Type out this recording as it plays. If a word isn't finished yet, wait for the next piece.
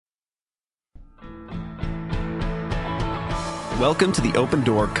Welcome to the Open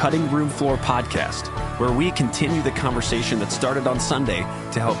Door Cutting Room Floor podcast, where we continue the conversation that started on Sunday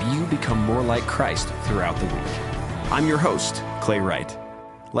to help you become more like Christ throughout the week. I'm your host, Clay Wright.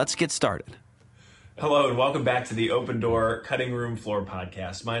 Let's get started. Hello, and welcome back to the Open Door Cutting Room Floor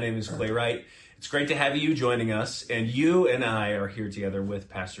podcast. My name is Clay Wright. It's great to have you joining us, and you and I are here together with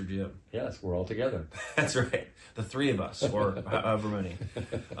Pastor Jim. Yes, we're all together. That's right. The three of us, or however many.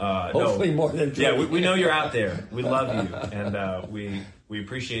 Hopefully more than three. Yeah, we know you're out there. We love you, and we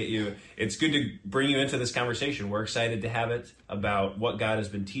appreciate you. It's good to bring you into this conversation. We're excited to have it about what God has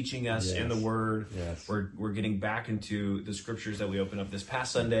been teaching us in the Word. Yes. We're getting back into the scriptures that we opened up this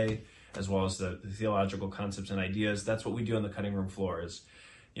past Sunday, as well as the theological concepts and ideas. That's what we do on the cutting room floor.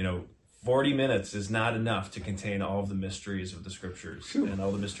 40 minutes is not enough to contain all of the mysteries of the scriptures and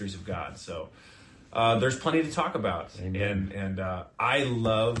all the mysteries of God. So there's plenty to talk about. Amen. And I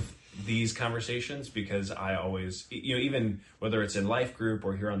love these conversations because I always, even whether it's in life group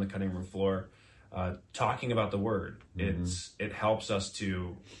or here on the cutting room floor, talking about the Word, it helps us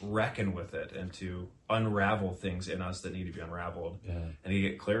to reckon with it and to unravel things in us that need to be unraveled and to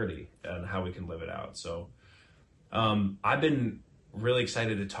get clarity on how we can live it out. So I've been really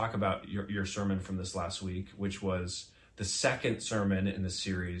excited to talk about your sermon from this last week, which was the second sermon in the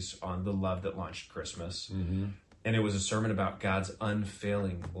series on the love that launched Christmas. Mm-hmm. And it was a sermon about God's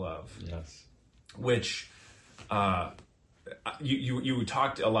unfailing love. Yes. Which you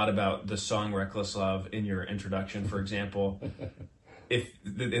talked a lot about the song Reckless Love in your introduction, for example.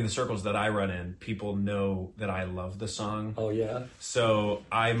 In the circles that I run in, people know that I love the song. Oh, yeah? So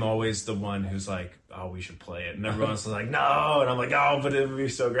I'm always the one who's like, oh, we should play it. And everyone else is like, no. And I'm like, oh, but it would be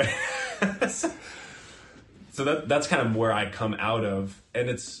so great. So that's kind of where I come out of. And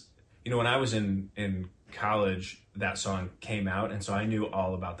it's, when I was in college, that song came out. And so I knew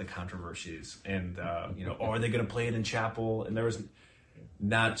all about the controversies. And, are they going to play it in chapel? And there was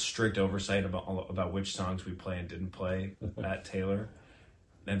not strict oversight about which songs we play and didn't play at Taylor.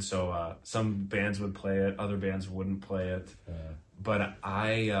 And so some bands would play it, other bands wouldn't play it. But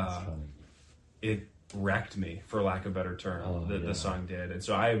it wrecked me, for lack of a better term, the song did. And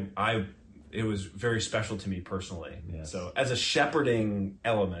so it was very special to me personally. Yes. So as a shepherding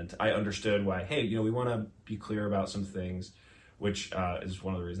element, I understood why, hey, we want to be clear about some things, which is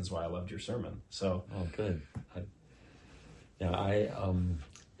one of the reasons why I loved your sermon. So, oh, good. I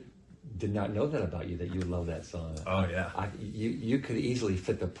did not know that about you, that you love that song. Oh, yeah. You could easily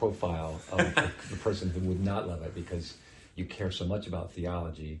fit the profile of the person who would not love it because you care so much about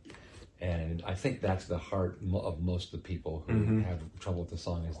theology. And I think that's the heart of most of the people who have trouble with the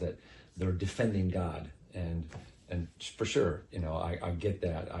song, is that they're defending God. And for sure, I get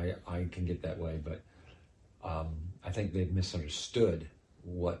that. I can get that way. But I think they've misunderstood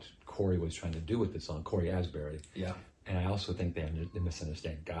what Corey was trying to do with the song, Corey Asbury. Yeah. And I also think they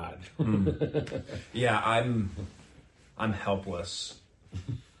misunderstand God. Yeah, I'm helpless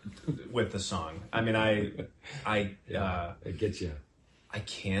with the song. I mean, it gets you. I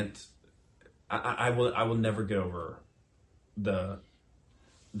can't. I will never get over the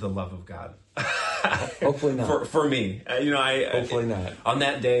love of God. Hopefully not. For me, hopefully not. On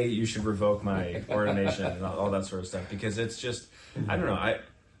that day, you should revoke my ordination and all that sort of stuff, because it's just, I don't know.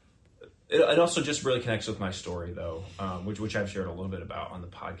 It also just really connects with my story, though, which I've shared a little bit about on the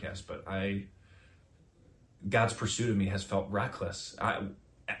podcast. But God's pursuit of me has felt reckless.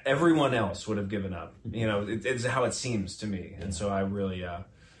 Everyone else would have given up. It's how it seems to me, and so I really,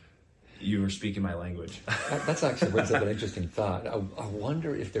 you were speaking my language. That's actually brings up an interesting thought. I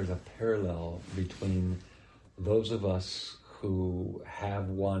wonder if there's a parallel between those of us who have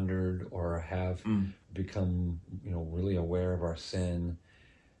wandered or have become, really aware of our sin,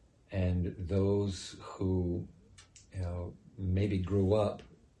 and those who, maybe grew up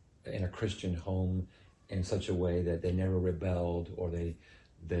in a Christian home in such a way that they never rebelled, or they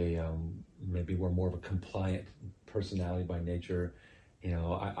maybe were more of a compliant personality by nature.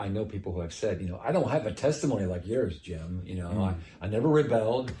 I know people who have said, I don't have a testimony like yours, Jim. I never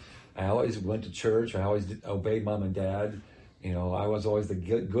rebelled. I always went to church. I always obeyed mom and dad. I was always the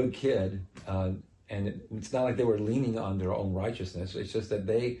good kid. And it's not like they were leaning on their own righteousness. It's just that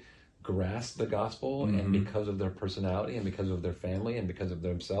they grasped the gospel, and because of their personality and because of their family and because of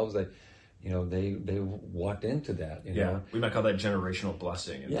themselves, they walked into that. We might call that generational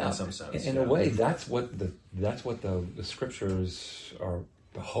blessing in some sense. In a way, that's what the scriptures are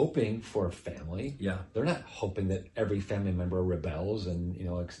hoping for a family. Yeah, they're not hoping that every family member rebels and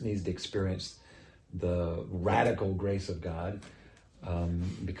needs to experience the radical grace of God.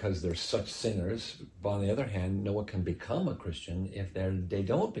 because they're such sinners. But on the other hand, no one can become a Christian if they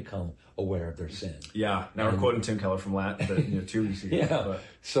don't become aware of their sin. Yeah. Now we're quoting Tim Keller from Latin, 2 weeks ago. Yeah. But.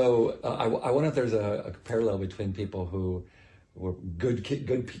 So I wonder if there's a parallel between people who were good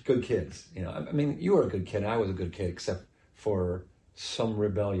kids. I mean, you were a good kid. I was a good kid, except for some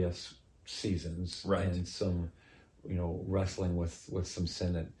rebellious seasons, right, and some, wrestling with some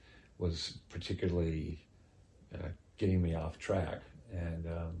sin that was particularly getting me off track. And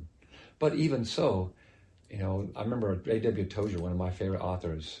but even so, I remember A.W. Tozer, one of my favorite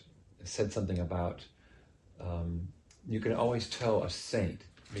authors, said something about you can always tell a saint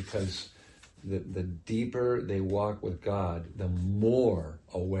because the deeper they walk with God, the more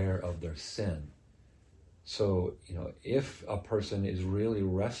aware of their sin. So, if a person is really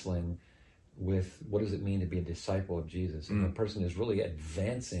wrestling with what does it mean to be a disciple of Jesus, and a person is really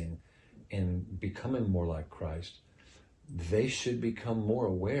advancing in becoming more like Christ, they should become more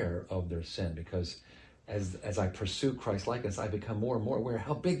aware of their sin, because as I pursue Christ likeness, I become more and more aware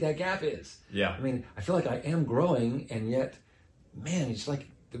how big that gap is. Yeah. I mean, I feel like I am growing, and yet, man, it's like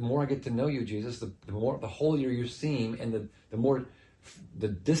the more I get to know you, Jesus, the holier you seem, and the more the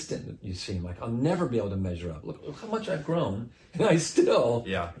distant you seem. Like I'll never be able to measure up. Look how much I've grown, and I still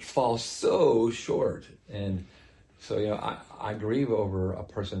fall so short. And so, I grieve over a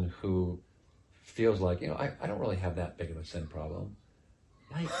person who feels like, I don't really have that big of a sin problem.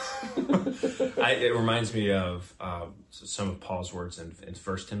 Yikes. It reminds me of some of Paul's words in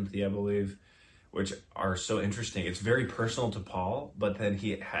 1 Timothy, I believe, which are so interesting. It's very personal to Paul, but then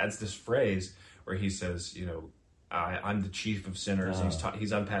he adds this phrase where he says, I'm the chief of sinners.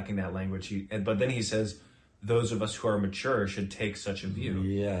 He's unpacking that language. But then he says, those of us who are mature should take such a view.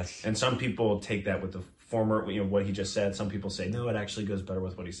 Yes. And some people take that with the former, what he just said. Some people say, no, it actually goes better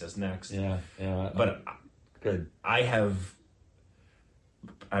with what he says next. Yeah. But good.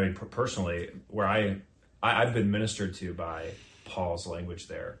 Personally, where I've been ministered to by Paul's language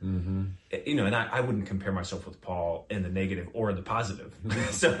there. Mm-hmm. And I wouldn't compare myself with Paul in the negative or the positive.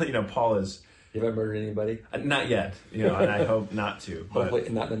 So, Paul is... You ever murdered anybody? Not yet, and I hope not to. But... Hopefully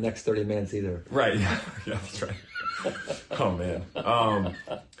not in the next 30 minutes either. Right, yeah, that's right. Oh, man.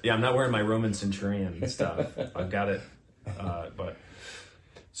 I'm not wearing my Roman centurion stuff. I've got it.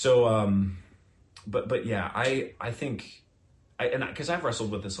 But yeah, I think... because I've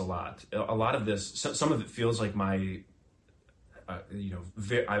wrestled with this a lot. A lot of this, some of it feels like my...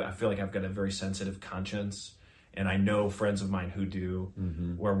 I feel like I've got a very sensitive conscience, and I know friends of mine who do,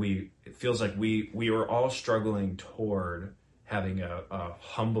 where it feels like we are all struggling toward having a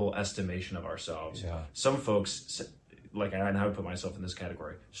humble estimation of ourselves. Yeah. Some folks, like and I would put myself in this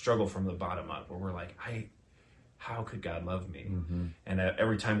category, struggle from the bottom up, where we're like, how could God love me? Mm-hmm. And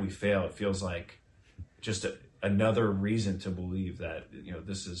every time we fail, it feels like just another reason to believe that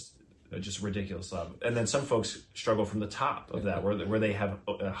this is just ridiculous love. And then some folks struggle from the top of that, where they have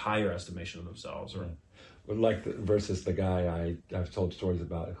a higher estimation of themselves. Or like versus the guy I've told stories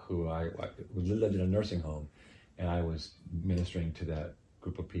about who lived in a nursing home, and I was ministering to that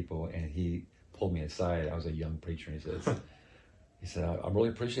group of people, and he pulled me aside. I was a young preacher, and he said, I really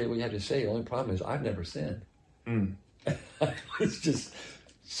appreciate what you had to say. The only problem is I've never sinned. I was just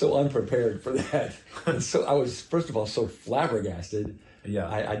so unprepared for that. And so I was, first of all, so flabbergasted. Yeah,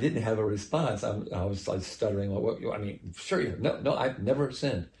 I didn't have a response. I was like stuttering. Sure, no, I've never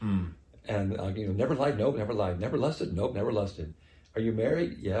sinned. And never lied. Nope, never lied. Never lusted. Nope, never lusted. Are you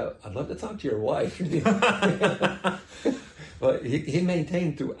married? Yeah, I'd love to talk to your wife. But he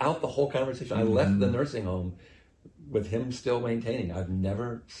maintained throughout the whole conversation. I left the nursing home with him still maintaining, I've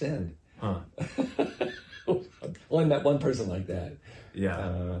never sinned. Only met one person like that.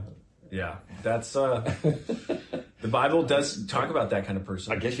 Yeah, that's the Bible does talk about that kind of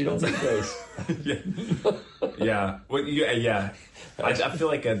person. I guess you don't need grace. Yeah. Well, yeah. I feel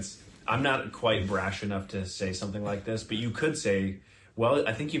like I'm not quite brash enough to say something like this, but you could say, well,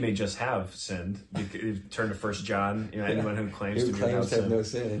 I think you may just have sinned. You turn to 1 John. Anyone who claims to have no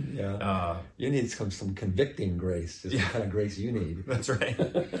sin. Yeah. You need some convicting grace. It's the kind of grace you need. That's right.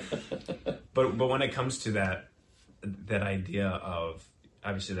 But when it comes to that idea of,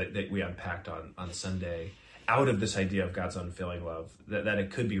 obviously that we unpacked on Sunday, out of this idea of God's unfailing love, that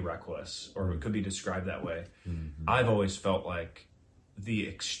it could be reckless or it could be described that way. Mm-hmm. I've always felt like the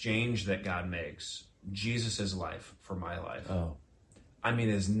exchange that God makes, Jesus' life for my life,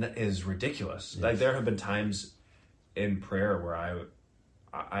 is ridiculous. Yes. Like there have been times in prayer where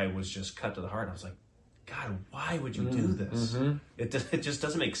I was just cut to the heart. I was like, God, why would you do this? Mm-hmm. It just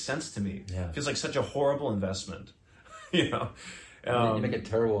doesn't make sense to me. Yeah. It feels like such a horrible investment, You make a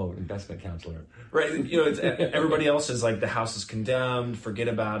terrible investment counselor. Right. It's, everybody else is like, the house is condemned, forget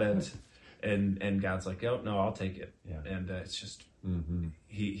about it. And God's like, oh, no, I'll take it. Yeah. And it's just,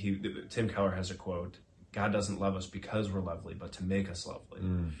 Tim Keller has a quote, God doesn't love us because we're lovely, but to make us lovely.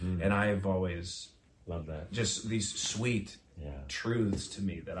 And I've always loved that. Just these sweet truths to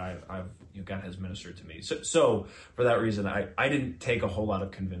me that God has ministered to me. So for that reason, I didn't take a whole lot of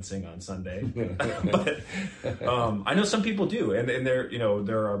convincing on Sunday, but I know some people do, and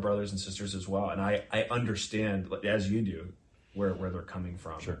there are brothers and sisters as well, and I understand, as you do, where they're coming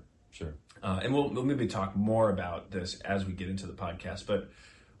from. Sure. And we'll maybe talk more about this as we get into the podcast. But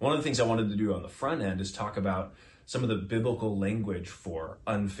one of the things I wanted to do on the front end is talk about some of the biblical language for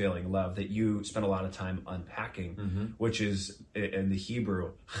unfailing love that you spent a lot of time unpacking, which is in the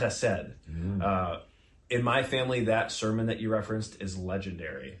Hebrew chesed. In my family, that sermon that you referenced is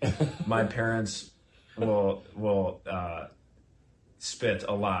legendary. My parents will spit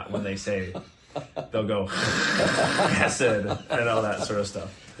a lot when they say, they'll go chesed and all that sort of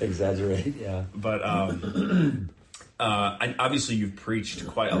stuff. Exaggerate, yeah. But obviously you've preached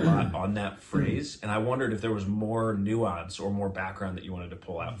quite a lot on that phrase, and I wondered if there was more nuance or more background that you wanted to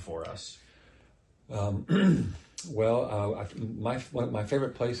pull out for us. Well, one of my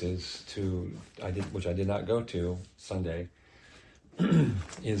favorite places which I did not go to Sunday,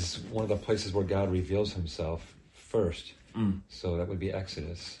 is one of the places where God reveals himself first. So that would be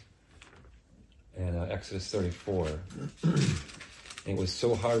Exodus. And Exodus 34. It was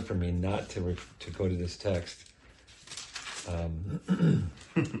so hard for me not to go to this text. And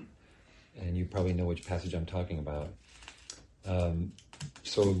you probably know which passage I'm talking about.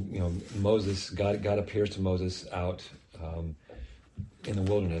 So Moses, God appears to Moses out in the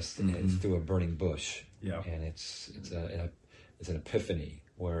wilderness, and it's through a burning bush. Yeah. And it's an epiphany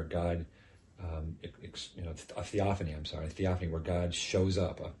where God, a theophany. I'm sorry, a theophany where God shows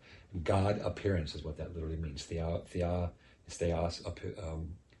up. A God appearance is what that literally means. Theos,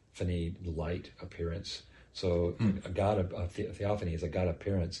 phany, light appearance. So a theophany is a God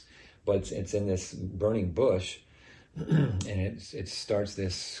appearance, but it's in this burning bush, and it starts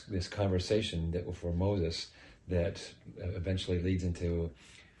this conversation for Moses that eventually leads into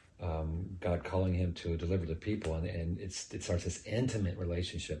God calling him to deliver the people, and it starts this intimate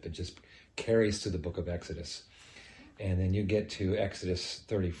relationship. It just carries through the book of Exodus, and then you get to Exodus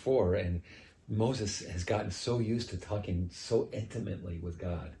 34, and Moses has gotten so used to talking so intimately with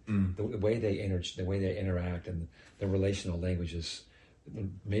God. The way they interact, and the relational languages.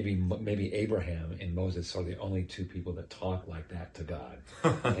 Maybe Abraham and Moses are the only two people that talk like that to God,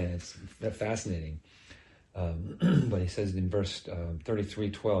 and it's fascinating. But he says in verse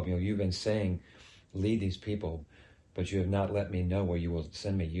 33:12, you've been saying, lead these people, but you have not let me know where you will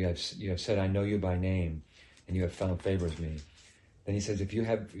send me. You have said, I know you by name, and you have found favor with me. Then he says, if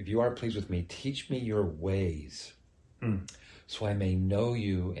you are pleased with me, teach me your ways, so I may know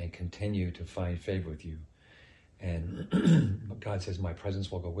you and continue to find favor with you. And God says, my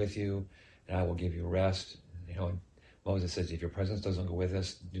presence will go with you, and I will give you rest. And Moses says, if your presence doesn't go with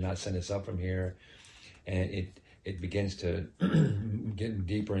us, do not send us up from here. And it begins to get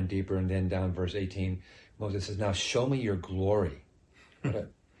deeper and deeper. And then down verse 18, Moses says, now show me your glory,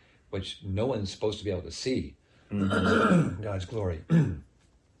 which no one's supposed to be able to see. God's glory.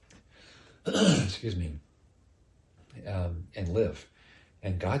 Excuse me. And live.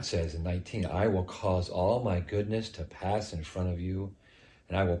 And God says in 19, I will cause all my goodness to pass in front of you,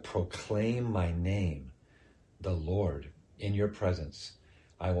 and I will proclaim my name, the Lord, in your presence.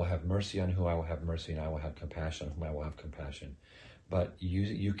 I will have mercy on whom I will have mercy, and I will have compassion on whom I will have compassion. But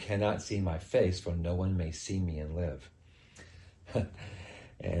you cannot see my face, for no one may see me and live.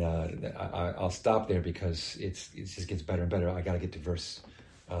 And I'll stop there because it just gets better and better. I got to get to verse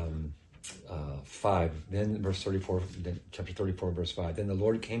 5. Then verse 34, chapter 34, verse 5. Then the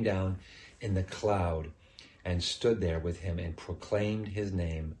Lord came down in the cloud and stood there with him and proclaimed his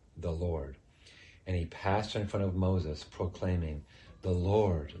name, the Lord. And he passed in front of Moses, proclaiming, the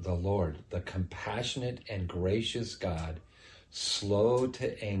Lord, the compassionate and gracious God, slow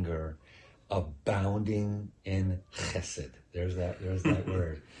to anger, abounding in chesed. There's that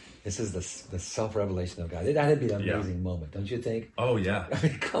word. This is the self-revelation of God. That had to be an amazing moment, don't you think? Oh, yeah. I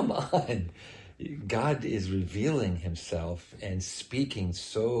mean, come on. God is revealing himself and speaking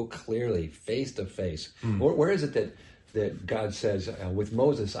so clearly, face to face. Where is it that God says, with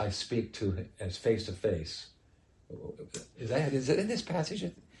Moses, I speak to as face to face? Is it in this passage?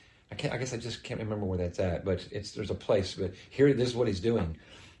 I guess I just can't remember where that's at, but there's a place. But here, this is what he's doing.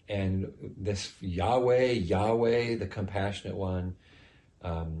 And this Yahweh, the compassionate one,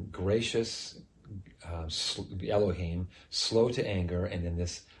 gracious, Elohim, slow to anger, and then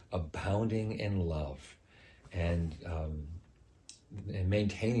this abounding in love, and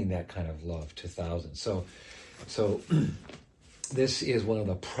maintaining that kind of love to thousands. So this is one of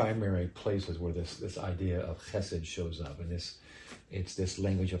the primary places where this idea of chesed shows up, and it's this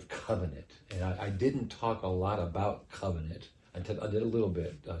language of covenant. And I didn't talk a lot about covenant. I did a little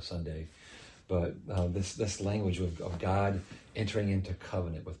bit Sunday, but this language of God entering into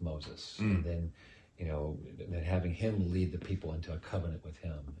covenant with Moses, and then then having him lead the people into a covenant with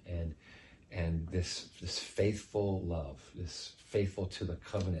him, and this faithful love, this faithful to the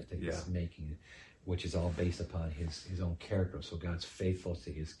covenant that he's making, which is all based upon his own character. So God's faithful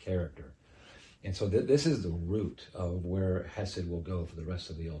to his character. And so this is the root of where Hesed will go for the rest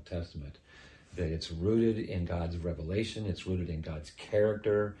of the Old Testament. That it's rooted in God's revelation, it's rooted in God's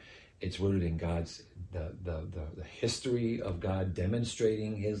character, it's rooted in God's the history of God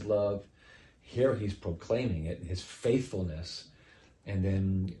demonstrating his love. Here he's proclaiming it, his faithfulness, and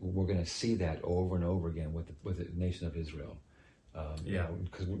then we're going to see that over and over again with the nation of Israel.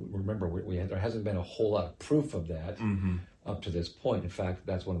 Because remember, there hasn't been a whole lot of proof of that up to this point. In fact,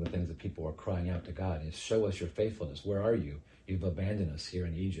 that's one of the things that people are crying out to God is, show us your faithfulness. Where are you? You've abandoned us here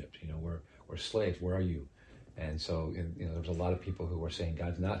in Egypt. We're slaves. Where are you? And so, there's a lot of people who are saying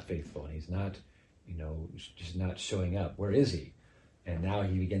God's not faithful and he's not, just not showing up. Where is he? And now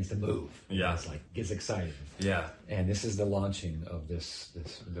he begins to move. Yeah. It's like, gets excited. Yeah. And this is the launching of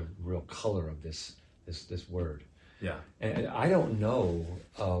the real color of this word. Yeah. And I don't know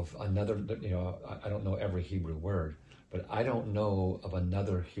of another, I don't know every Hebrew word, but I don't know of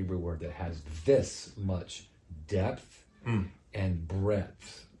another Hebrew word that has this much depth and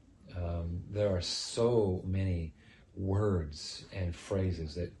breadth. There are so many words and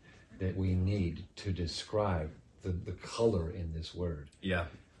phrases that we need to describe the color in this word. Yeah.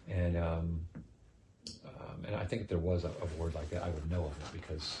 And I think if there was a word like that, I would know of it,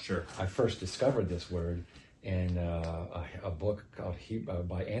 because I first discovered this word in a book called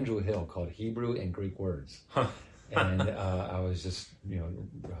by Andrew Hill called Hebrew and Greek Words. Huh. And I was just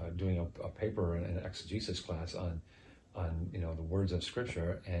doing a paper in an exegesis class on the words of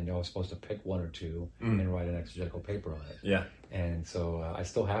Scripture, and I was supposed to pick one or two and write an exegetical paper on it. Yeah. And so I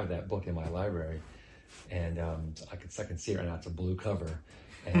still have that book in my library, and I can see it right now. It's a blue cover,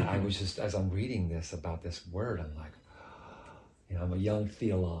 and I was just, as I'm reading this about this word, I'm like, I'm a young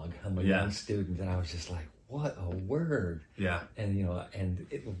theologue, I'm a young student, and I was just like, what a word. Yeah. And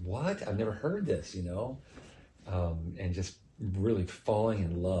what? I've never heard this, and just really falling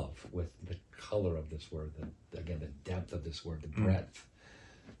in love with the color of this word, the depth of this word, the breadth.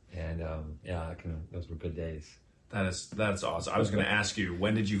 And those were good days. That's awesome. I was going to ask you,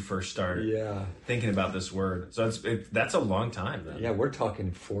 when did you first start thinking about this word? So that's a long time then. Yeah, we're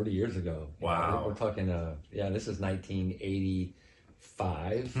talking 40 years ago. Wow. We're talking, this is 1985.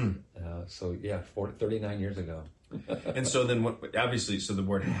 39 years ago. And so then obviously, so the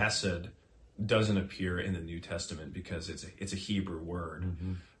word Hesed doesn't appear in the New Testament because it's a Hebrew word.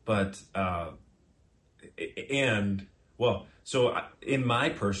 Mm-hmm. But, so in my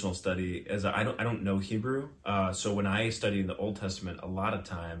personal study, as I don't know Hebrew, so when I study in the Old Testament, a lot of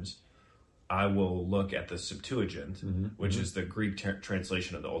times I will look at the Septuagint, which is the Greek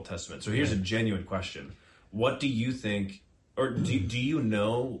translation of the Old Testament. So here's a genuine question. What do you think, or do you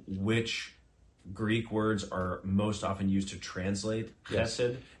know which Greek words are most often used to translate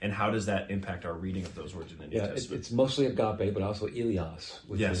chesed, and how does that impact our reading of those words in the New Testament? It's mostly agape, but also Elios,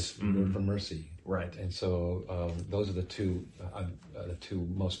 which is the word for mercy. Right. And so those are the two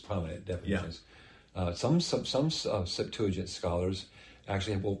most prominent definitions. Yeah. Some Septuagint scholars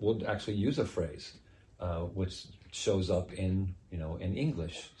actually will actually use a phrase which shows up in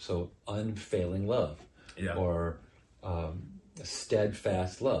English. So unfailing love, or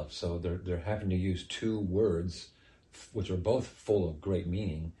steadfast love. So they're having to use two words which are both full of great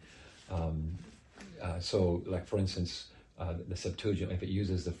meaning. So like, for instance, the Septuagint, if it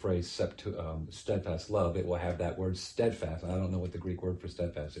uses the phrase steadfast love, it will have that word steadfast. I don't know what the Greek word for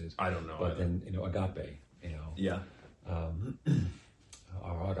steadfast is. I don't know. But either. Then agape, yeah, or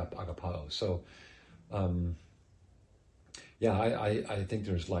agapao. So I think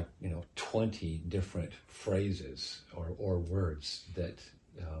there's 20 different phrases or words that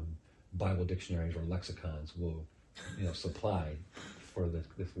Bible dictionaries or lexicons will supply for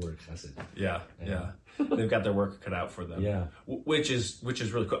this word chesed. Yeah, they've got their work cut out for them. Yeah, which is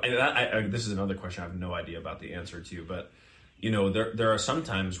really cool. And this is another question I have no idea about the answer to, but there are some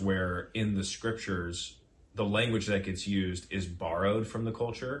times where in the Scriptures the language that gets used is borrowed from the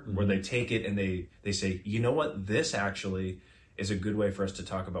culture, where they take it and they say, what, this actually is a good way for us to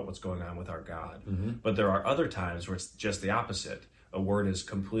talk about what's going on with our God. Mm-hmm. But there are other times where it's just the opposite. A word is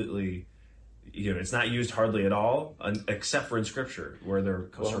completely, it's not used hardly at all, except for in Scripture, where they're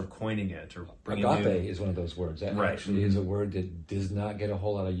sort of coining it or bringing agape new... is one of those words. That right. actually is a word that does not get a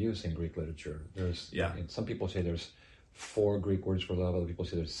whole lot of use in Greek literature. Some people say there's 4 Greek words for love. Other people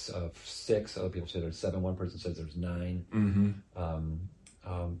say there's 6. Other people say there's 7. One person says there's 9. Mm-hmm.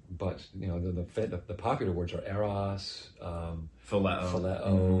 But the popular words are eros,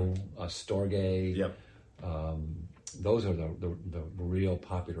 phileo, storge. Yep. Those are the real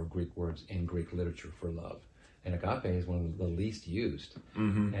popular Greek words in Greek literature for love, and agape is one of the least used.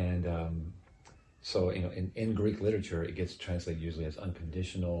 Mm-hmm. And so in Greek literature, it gets translated usually as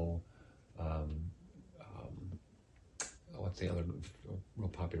unconditional. What's the other real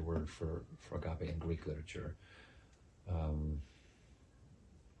popular word for agape in Greek literature?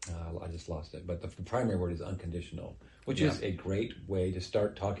 I just lost it. But the primary word is unconditional, which is a great way to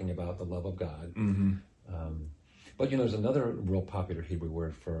start talking about the love of God. Mm-hmm. But there's another real popular Hebrew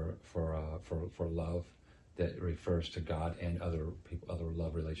word for love that refers to God and other people, other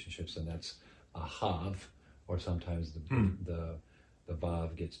love relationships, and that's ahav, or sometimes the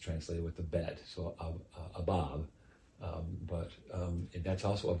vav gets translated with the bet, so abab. But that's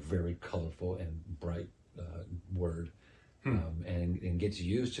also a very colorful and bright word. And gets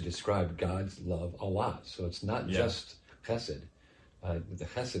used to describe God's love a lot. So it's not just chesed. The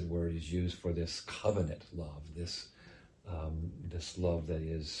chesed word is used for this covenant love, this love that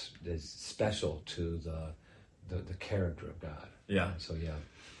is special to the character of God. Yeah. So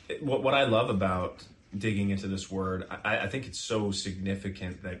what I love about digging into this word, I think it's so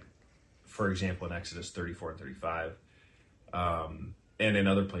significant that, for example, in Exodus 34 and 35, and in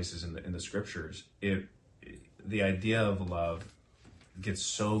other places in the scriptures, the idea of love gets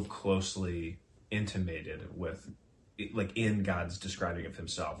so closely intimated with, like, in God's describing of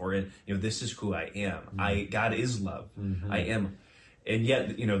himself, or in, this is who I am. Mm-hmm. God is love. Mm-hmm. I am. And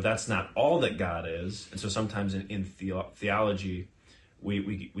yet, that's not all that God is. And so sometimes in theology,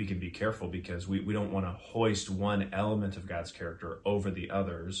 we can be careful because we don't want to hoist one element of God's character over the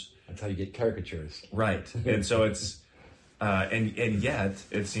others. That's how you get caricatures. Right. And so it's, and yet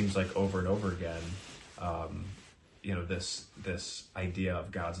it seems like over and over again, this idea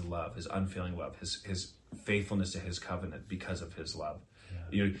of God's love, his unfailing love, his faithfulness to his covenant because of his love.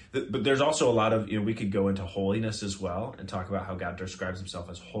 Yeah. But there's also a lot of, we could go into holiness as well and talk about how God describes himself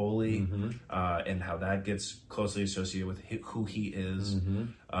as holy, and how that gets closely associated with who he is.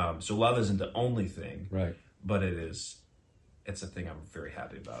 Mm-hmm. So love isn't the only thing, right? But it's a thing I'm very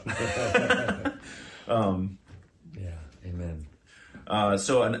happy about. Yeah, amen.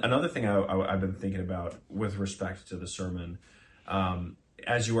 So another thing I've been thinking about with respect to the sermon,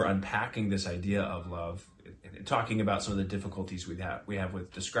 as you were unpacking this idea of love, and talking about some of the difficulties we have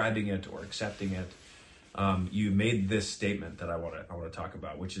with describing it or accepting it, you made this statement that I want to talk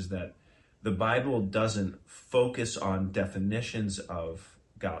about, which is that the Bible doesn't focus on definitions of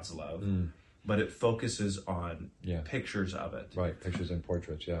God's love, but it focuses on pictures of it. Right, pictures and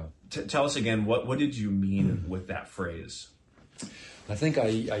portraits. Yeah. Tell us again, what did you mean with that phrase? I think I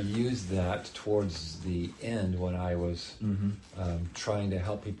used that towards the end when I was trying to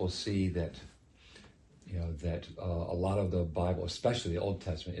help people see that, that a lot of the Bible, especially the Old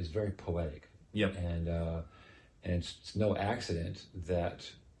Testament, is very poetic. Yep. And it's no accident that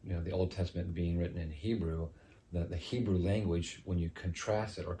the Old Testament being written in Hebrew, that the Hebrew language, when you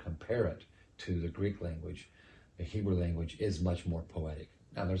contrast it or compare it to the Greek language, the Hebrew language is much more poetic.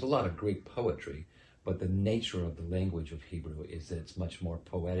 Now, there's a lot of Greek poetry, but the nature of the language of Hebrew is that it's much more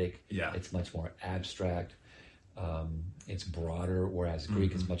poetic. Yeah. It's much more abstract. It's broader, whereas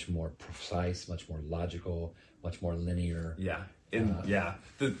Greek is much more precise, much more logical, much more linear. Yeah.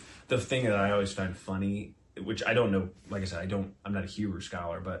 The thing that I always find funny, which I don't know, like I said, I'm not a Hebrew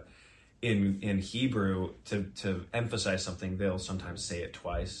scholar, but in Hebrew, to emphasize something, they'll sometimes say it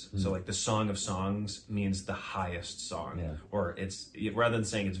twice. So like the Song of Songs means the highest song, or it's, rather than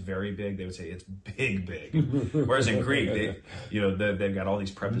saying it's very big, they would say it's big. Whereas in Greek, they've got all these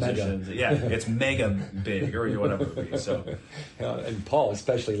prepositions. Mega. Yeah, it's mega big, or whatever it would be. So, and Paul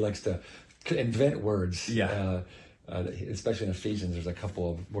especially likes to invent words. Yeah. Especially in Ephesians, there's a couple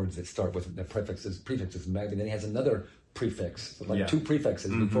of words that start with the prefixes mega, and then he has another prefix, so two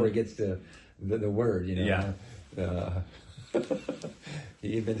prefixes before he gets to the word. Yeah.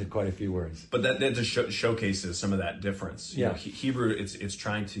 He invented quite a few words. But that just showcases some of that difference. Hebrew, it's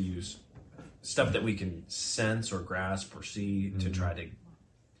trying to use stuff that we can sense or grasp or see to try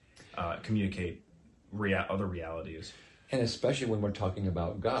to communicate other realities. And especially when we're talking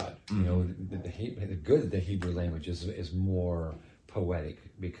about God, the Hebrew language is more poetic,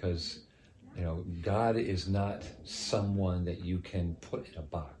 because God is not someone that you can put in a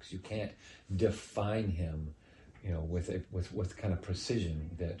box. You can't define him, with kind of precision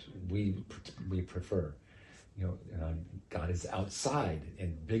that we prefer. God is outside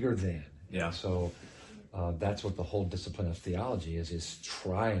and bigger than. Yeah. And so that's what the whole discipline of theology is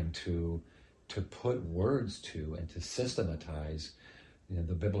trying to put words to and to systematize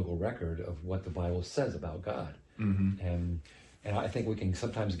the biblical record of what the Bible says about God. And I think we can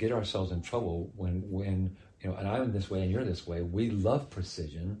sometimes get ourselves in trouble when and I'm this way and you're this way. We love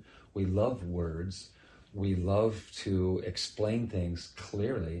precision. We love words. We love to explain things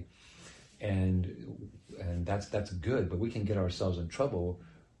clearly, and that's good. But we can get ourselves in trouble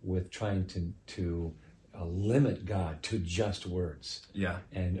with trying to limit God to just words. Yeah.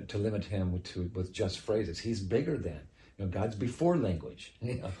 And to limit him with just phrases. He's bigger than. God's before language.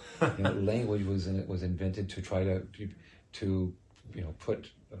 Language was invented to try to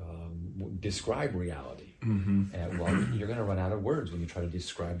describe reality. And you're going to run out of words when you try to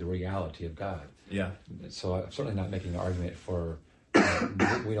describe the reality of God. Yeah. So I'm certainly not making an argument for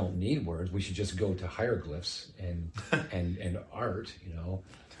we don't need words. We should just go to hieroglyphs and art.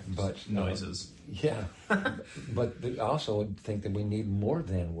 But noises. Yeah. But I also think that we need more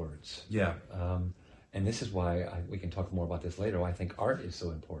than words. Yeah. And this is why we can talk more about this later. I think art is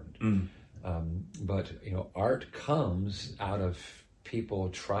so important. But art comes out of people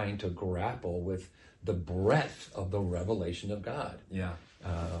trying to grapple with the breadth of the revelation of God. Yeah.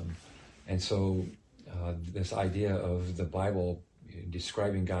 And so this idea of the Bible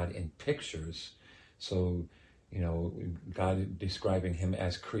describing God in pictures, so God describing him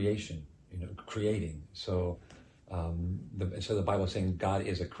as creation, creating. So the Bible saying God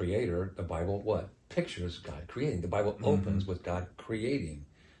is a creator. The Bible what? Pictures God creating. The Bible opens with God creating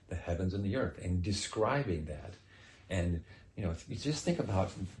the heavens and the earth and describing that. And you just think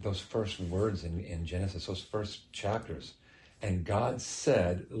about those first words in Genesis, those first chapters. And God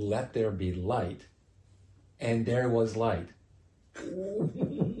said, "Let there be light," and there was light.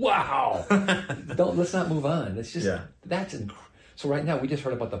 Wow! Let's not move on. It's just that's incredible. So right now we just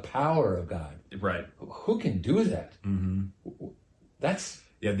heard about the power of God. Right. Who can do that? That's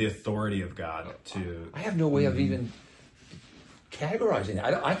the authority of God to. I have no way of even categorizing it.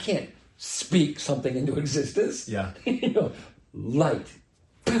 I can't speak something into existence. Yeah. Light.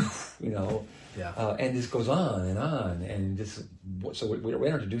 Yeah. And this goes on, and this. So we're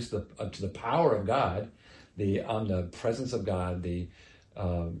introduced to the power of God, the omnipresence of God, the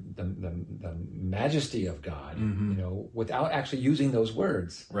majesty of God. Without actually using those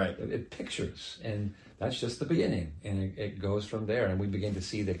words. Right. It pictures, and that's just the beginning, and it goes from there, and we begin to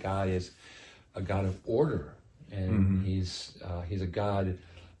see that God is a God of order, and he's a God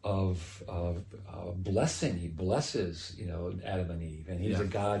of blessing. He blesses, Adam and Eve, and he's a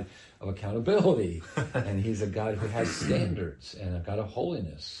God of accountability, and he's a God who has standards, and a God of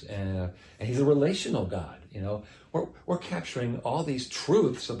holiness, and he's a relational God. We're capturing all these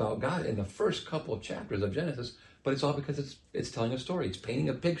truths about God in the first couple of chapters of Genesis, but it's all because it's telling a story. It's painting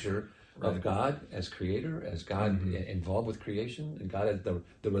a picture of God as creator, as God involved with creation, and God as the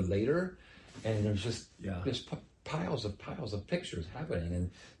relator, and there's just there's piles of pictures happening, and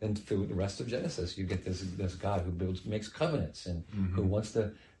then through the rest of Genesis, you get this God who makes covenants and who wants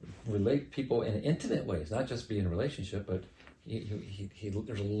to relate people in intimate ways, not just be in a relationship, but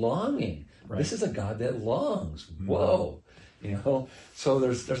there's longing. Right. This is a God that longs. Whoa, So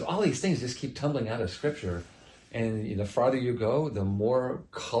there's all these things just keep tumbling out of Scripture, and the farther you go, the more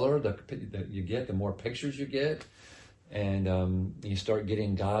color that you get, the more pictures you get, and you start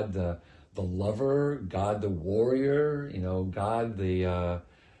getting God the lover, God the warrior, God the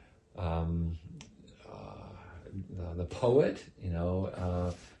poet,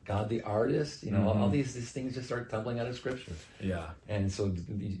 God the artist, all these things just start tumbling out of Scripture. Yeah. And so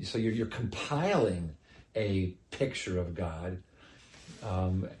you're compiling a picture of God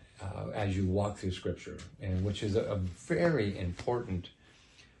as you walk through Scripture, and which is a very important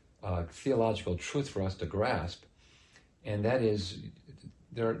theological truth for us to grasp, and that is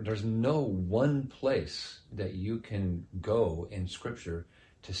there's no one place that you can go in Scripture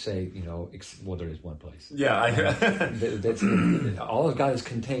to say, there is one place. Yeah, that's all of God is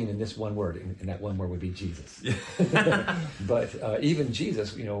contained in this one word, and that one word would be Jesus. Yeah. But even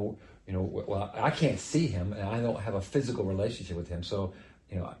Jesus, well, I can't see him, and I don't have a physical relationship with him, so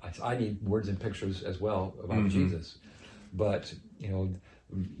I need words and pictures as well about Jesus. But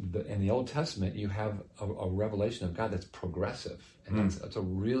in the Old Testament, you have a revelation of God that's progressive. And that's a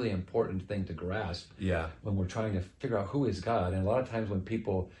really important thing to grasp when we're trying to figure out who is God. And a lot of times when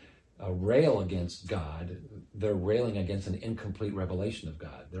people rail against God, they're railing against an incomplete revelation of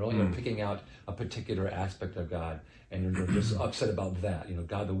God. They're only picking out a particular aspect of God, and they're just upset about that.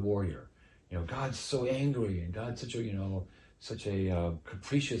 God the warrior. God's so angry, and God's such a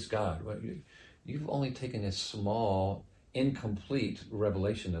capricious God. Well, you've only taken this small, incomplete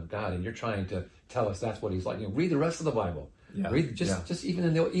revelation of God, and you're trying to tell us that's what He's like. Read the rest of the Bible. Yeah. Read just even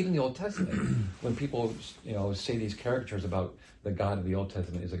in the Old Testament, when people say these caricatures about the God of the Old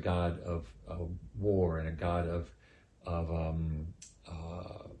Testament is a God of war and a God of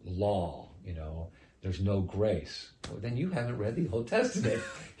law. There's no grace. Well, then you haven't read the Old Testament.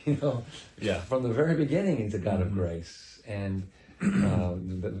 From the very beginning, He's a God of grace, and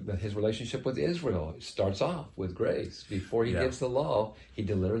his relationship with Israel starts off with grace. Before He gives the law, He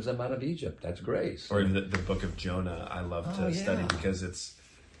delivers them out of Egypt. That's grace. Or even the book of Jonah, I love to study, because it's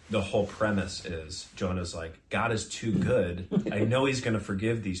the whole premise is Jonah's like, God is too good. I know He's going to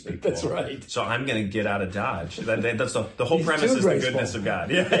forgive these people. That's right. So I'm going to get out of Dodge. That's the whole premise is graceful. The goodness of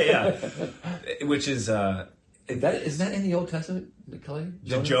God. Yeah. Which is... Is that in the Old Testament, Kelly?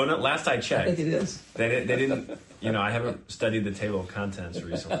 Jonah? Last I checked. I think it is. They didn't, I haven't studied the table of contents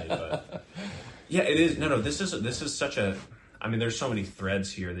recently, but yeah, it is. No, this is such a, there's so many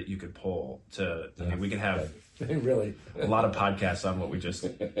threads here that you could pull we could have really a lot of podcasts on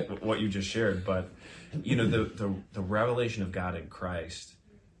what you just shared, but the revelation of God in Christ,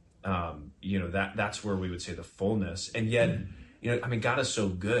 that's where we would say the fullness. And yet, God is so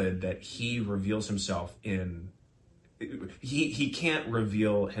good that He reveals Himself He can't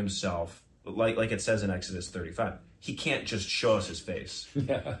reveal Himself like it says in Exodus 35. He can't just show us His face.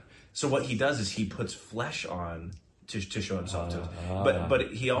 Yeah. So what He does is He puts flesh on to show Himself to us.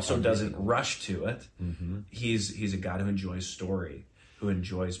 But He also doesn't rush to it. Mm-hmm. He's a God who enjoys story, who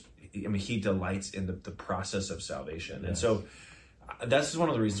enjoys. He delights in the process of salvation, yes. And so. That's one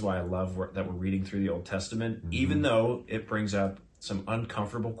of the reasons why I love that we're reading through the Old Testament, even though it brings up some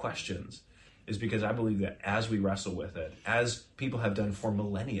uncomfortable questions, is because I believe that as we wrestle with it, as people have done for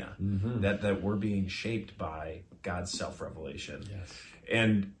millennia, that we're being shaped by God's self-revelation. Yes.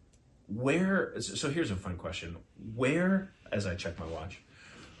 And so here's a fun question. As I check my watch,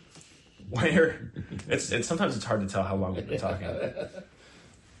 sometimes it's hard to tell how long we've been talking.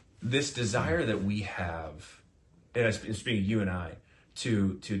 This desire that we have, and I'm speaking of you and I,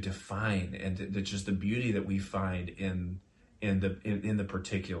 to define and just the beauty that we find in the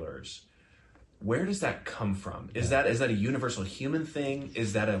particulars. Where does that come from? Is that a universal human thing?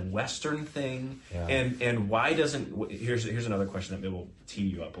 Is that a Western thing? Yeah. And why doesn't? Here's another question that maybe will tee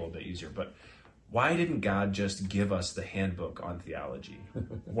you up a little bit easier. But why didn't God just give us the handbook on theology?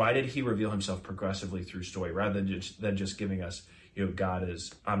 Why did He reveal Himself progressively through story rather than just giving us? God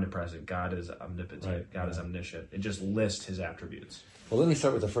is omnipresent, God is omnipotent, right. God is omniscient. It just lists His attributes. Well, let me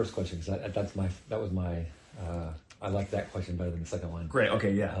start with the first question, because I like that question better than the second one. Great,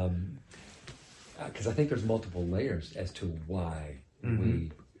 okay, yeah. Because I think there's multiple layers as to why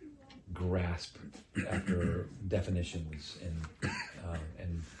we grasp after definitions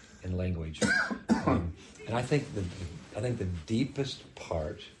and language. And I think the deepest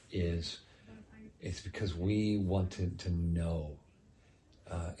part is it's because we want to know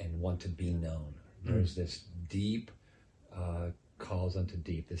and want to be known. There's this deep calls unto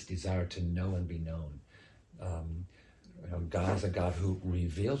deep, this desire to know and be known. God is a God who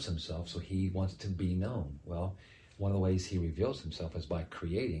reveals Himself, so He wants to be known. Well, one of the ways He reveals Himself is by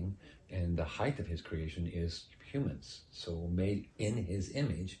creating, and the height of His creation is humans, so made in His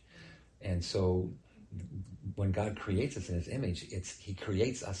image. And so when God creates us in His image, He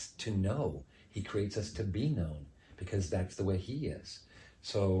creates us to know. He creates us to be known, because that's the way He is.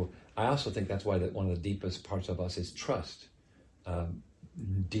 So I also think that's why one of the deepest parts of us is trust.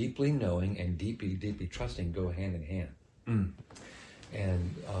 Deeply knowing and deeply trusting go hand in hand.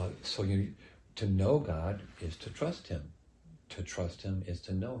 And so to know God is to trust Him. To trust Him is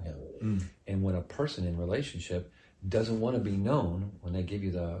to know Him. And when a person in relationship doesn't want to be known, when they give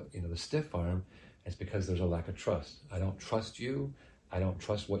you the stiff arm, it's because there's a lack of trust. I don't trust you. I don't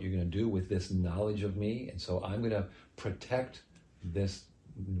trust what you're going to do with this knowledge of me, and so I'm going to protect this,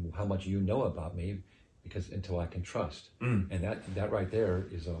 how much you know about me, because until I can trust. And that right there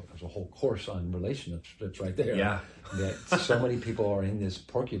is a whole course on relationships right there. Yeah. That so many people are in this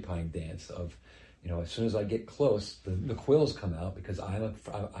porcupine dance of, as soon as I get close, the quills come out because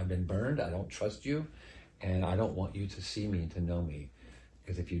I've been burned. I don't trust you, and I don't want you to see me and to know me.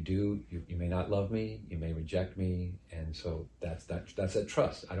 Because if you do, you may not love me, you may reject me, and so that's that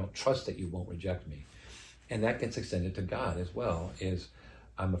trust. I don't trust that you won't reject me. And that gets extended to God as well, is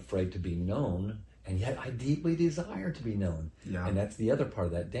I'm afraid to be known, and yet I deeply desire to be known. Yeah. And that's the other part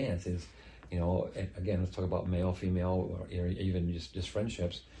of that dance is, again, let's talk about male, female, or even just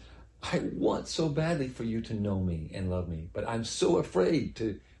friendships. I want so badly for you to know me and love me, but I'm so afraid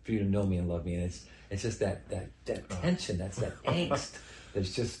for you to know me and love me. And it's just that tension, that's that angst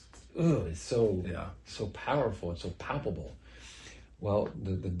that's just, it's so powerful and so palpable. Well,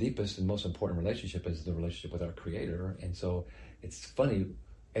 the deepest and most important relationship is the relationship with our Creator. And so it's funny,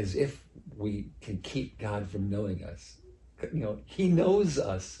 as if we can keep God from knowing us. He knows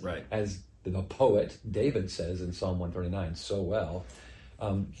us, right, as the poet David says in Psalm 139 so well.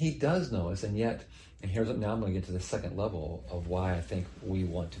 He does know us, and yet, and now I'm going to get to the second level of why I think we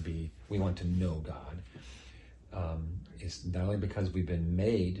want to know God. It's not only because we've been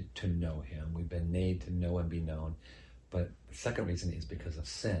made to know Him, we've been made to know and be known, but the second reason is because of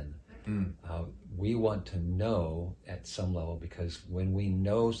sin. We want to know at some level because when we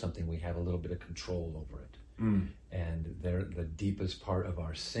know something, we have a little bit of control over it. And the deepest part of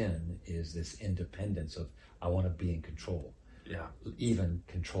our sin is this independence of, I want to be in control. Yeah. Even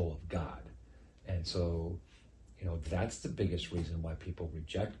control of God. And so, that's the biggest reason why people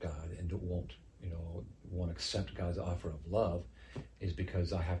reject God and won't accept God's offer of love, is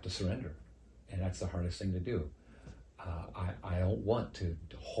because I have to surrender. And that's the hardest thing to do. I don't want to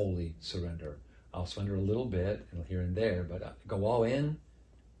wholly surrender. I'll surrender a little bit and here and there, but go all in?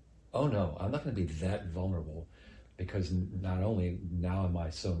 Oh no, I'm not going to be that vulnerable, because not only now am I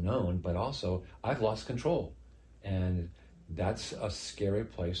so known, but also I've lost control. And that's a scary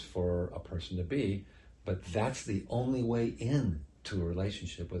place for a person to be, but that's the only way in to a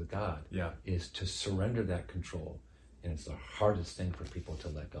relationship with God, is to surrender that control. And it's the hardest thing for people to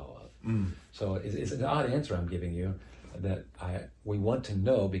let go of. So it's an odd answer I'm giving you, that we want to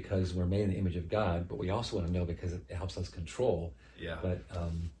know because we're made in the image of God, but we also want to know because it helps us control. Yeah. But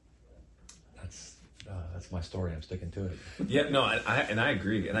that's my story. I'm sticking to it. Yeah, no, I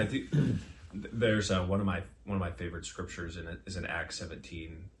agree, and I think there's one of my favorite scriptures is in Acts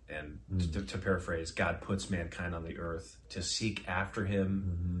 17, and to paraphrase, God puts mankind on the earth to seek after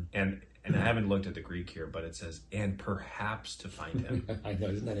Him, and I haven't looked at the Greek here, but it says, and perhaps to find Him. I know,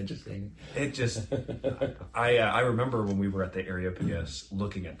 isn't that interesting? It just, I remember when we were at the Areopagus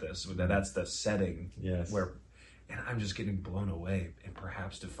looking at this, that's the setting, where, and I'm just getting blown away, and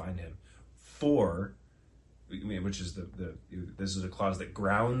perhaps to find Him, which is this is a clause that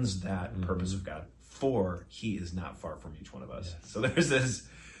grounds that purpose of God, for He is not far from each one of us. Yes. So there's this,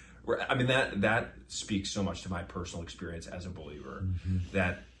 that speaks so much to my personal experience as a believer,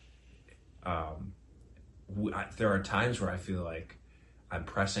 that there are times where I feel like I'm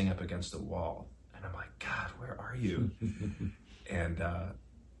pressing up against the wall, and I'm like, God, where are you? and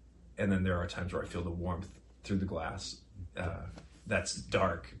then there are times where I feel the warmth through the glass. That's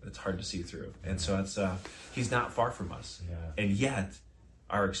dark, that's hard to see through. And so it's He's not far from us. And yet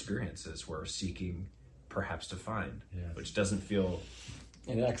our experiences we're seeking perhaps to find, which doesn't feel...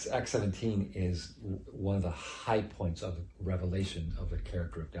 And Acts 17 is one of the high points of revelation of the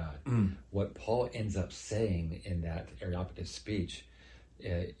character of God. What Paul ends up saying in that Areopagus speech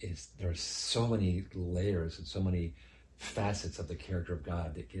is there's so many layers and so many facets of the character of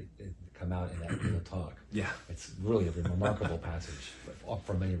God that come out in that little talk. Yeah. It's really a remarkable passage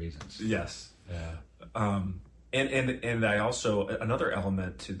for many reasons. Yes. Yeah. And I also, another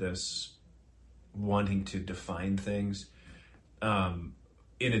element to this wanting to define things,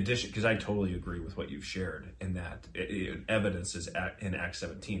 in addition, because I totally agree with what you've shared in that evidence is in Acts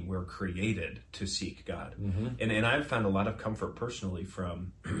 17, we're created to seek God. And I've found a lot of comfort personally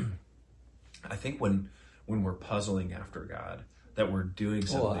from, I think when we're puzzling after God, that we're doing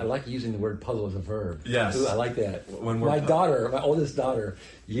something. Oh, I like using the word puzzle as a verb. Yes. Ooh, I like that. My oldest daughter,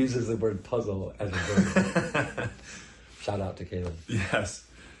 uses the word puzzle as a verb. Shout out to Caleb. Yes.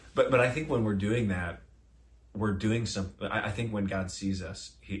 But I think when we're doing that, we're doing something. I think when God sees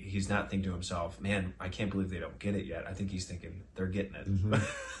us, he's not thinking to himself, man, I can't believe they don't get it yet. I think he's thinking, they're getting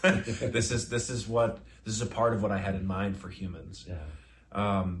it. This is a part of what I had in mind for humans.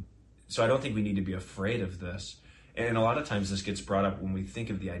 Yeah. So I don't think we need to be afraid of this. And a lot of times this gets brought up when we think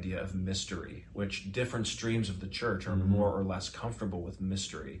of the idea of mystery, which different streams of the church are more or less comfortable with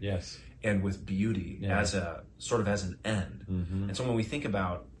mystery. Yes. And with beauty as a sort of as an end. And so when we think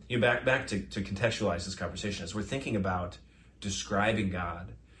about, back to contextualize this conversation, as we're thinking about describing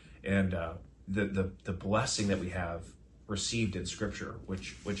God and the blessing that we have received in Scripture,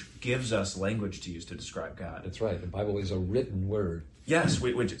 which gives us language to use to describe God. That's right. The Bible is a written word. Yes,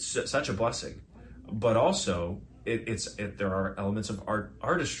 which is such a blessing. But also, there are elements of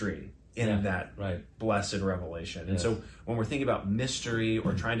artistry in that blessed revelation. And so when we're thinking about mystery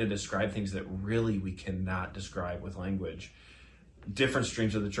or trying to describe things that really we cannot describe with language, different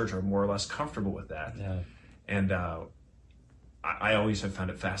streams of the church are more or less comfortable with that. Yeah. And I always have found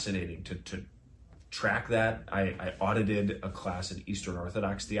it fascinating to track that. I audited a class in Eastern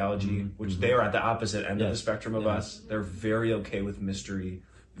Orthodox theology, which they are at the opposite end of the spectrum of us. They're very okay with mystery,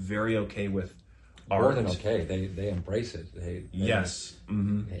 very okay with art. More than okay. They embrace it. They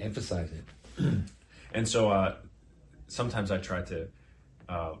emphasize it. And so sometimes I try to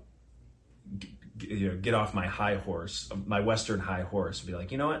get off my high horse, my Western high horse, and be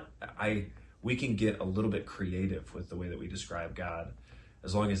like, you know what? We can get a little bit creative with the way that we describe God,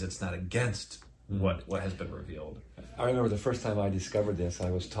 as long as it's not against what has been revealed. I remember the first time I discovered this,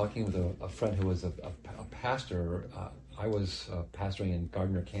 I was talking with a friend who was a pastor. I was pastoring in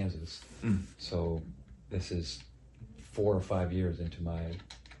Gardner, Kansas. So this is 4 or 5 years into my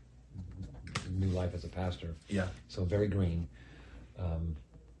new life as a pastor. Yeah. So very green.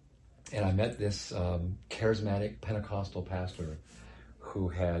 And I met this charismatic Pentecostal pastor who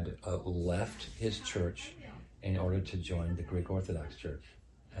had left his church in order to join the Greek Orthodox Church.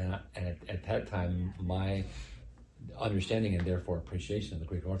 And at that time, my understanding and therefore appreciation of the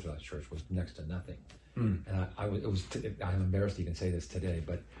Greek Orthodox Church was next to nothing. And I'm embarrassed to even say this today,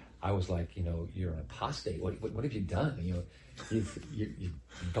 but I was like, you're an apostate. What have you done? You've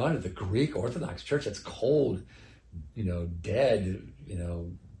gone to the Greek Orthodox Church. That's cold, dead.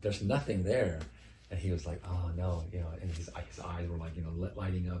 There's nothing there. And he was like, oh no, and his eyes were like,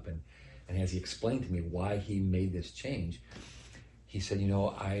 lighting up. And as he explained to me why he made this change, he said,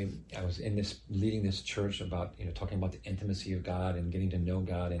 I was leading this church about, talking about the intimacy of God and getting to know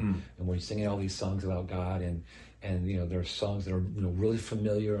God, and we're singing all these songs about God, and there are songs that are, really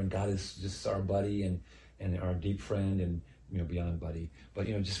familiar, and God is just our buddy and our deep friend and, beyond buddy, but,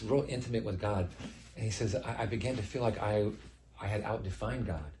 just real intimate with God. And he says, I began to feel like I had out-defined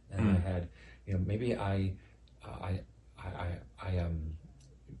God, and I had, maybe I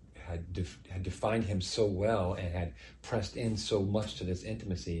had defined him so well and had pressed in so much to this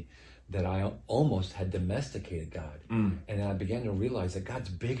intimacy that I almost had domesticated God. And then I began to realize that God's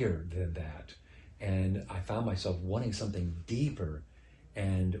bigger than that. And I found myself wanting something deeper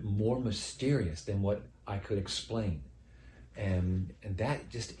and more mysterious than what I could explain. And that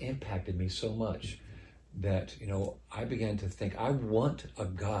just impacted me so much that, I began to think, I want a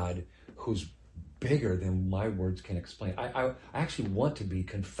God who's bigger than my words can explain. I actually want to be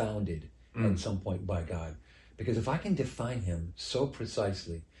confounded at some point by God, because if I can define him so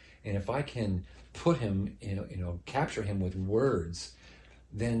precisely, and if I can put him, capture him with words,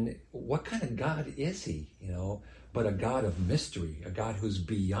 then what kind of God is he? But a God of mystery, a God who's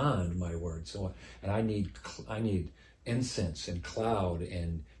beyond my words. So, and I need incense and cloud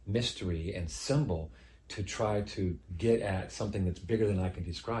and mystery and symbol to try to get at something that's bigger than I can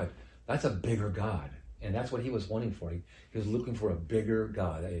describe. That's a bigger God, and that's what he was wanting for. He was looking for a bigger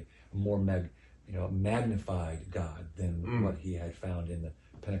God, a more magnified God than what he had found in the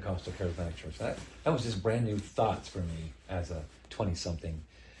Pentecostal Charismatic Church. That was just brand new thoughts for me as a 20-something,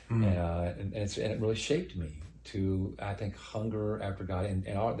 and it really shaped me to, I think, hunger after God, and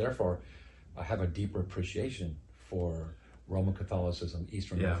therefore I have a deeper appreciation for Roman Catholicism,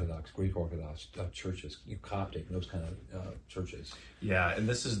 Eastern Orthodox, Greek Orthodox churches, Coptic, those kind of churches. Yeah, and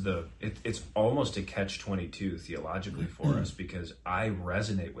this is it's almost a catch-22 theologically for us, because I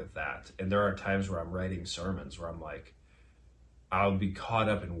resonate with that. And there are times where I'm writing sermons where I'm like, I'll be caught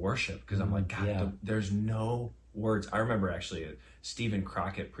up in worship because I'm like, God, there's no words. I remember actually Stephen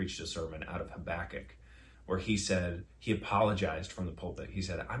Crockett preached a sermon out of Habakkuk where he said, he apologized from the pulpit. He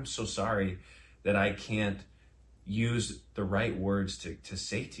said, I'm so sorry that I can't use the right words to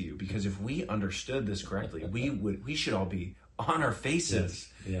say to you, because if we understood this correctly, we should all be on our faces.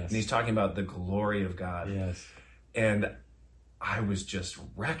 Yes. And he's talking about the glory of God. Yes. And I was just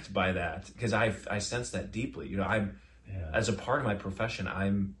wrecked by that, because I sense that deeply. As a part of my profession,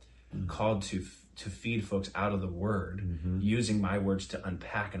 I'm called to feed folks out of the Word, using my words to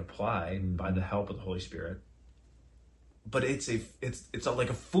unpack and apply by the help of the Holy Spirit. But it's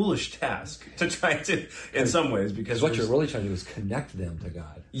like a foolish task to try to, in some ways, because what you're really trying to do is connect them to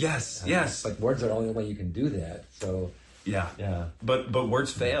God. Yes. But words are the only way you can do that. So yeah. But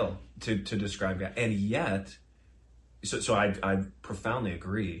words fail to describe God, and yet, so I profoundly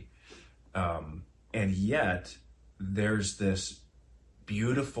agree. And yet, there's this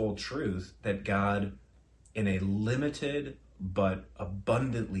beautiful truth that God in a limited but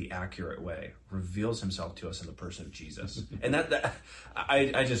abundantly accurate way, reveals himself to us in the person of Jesus. And that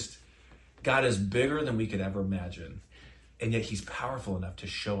I just, God is bigger than we could ever imagine. And yet he's powerful enough to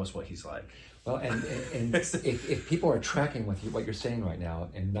show us what he's like. Well, and if people are tracking with you, what you're saying right now,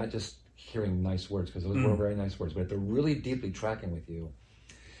 and not just hearing nice words, because those were very nice words, but if they're really deeply tracking with you,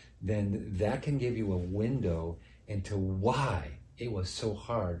 then that can give you a window into why it was so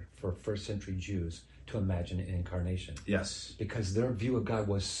hard for first century Jews to imagine an incarnation. Yes. Because their view of God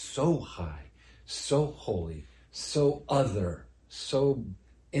was so high, so holy, so other, so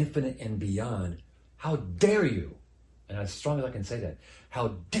infinite and beyond. How dare you, and as strong as I can say that,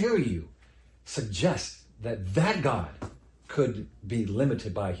 how dare you suggest that God could be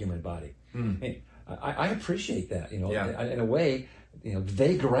limited by a human body? I appreciate that, Yeah. In a way,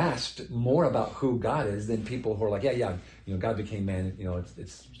 they grasped more about who God is than people who are like, God became man,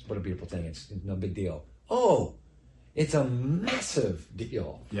 it's what a beautiful thing. It's no big deal. Oh, it's a massive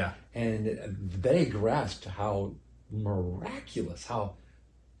deal. Yeah. And they grasped how miraculous, how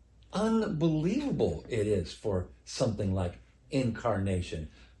unbelievable it is for something like incarnation.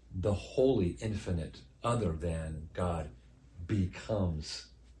 The holy, infinite, other than God becomes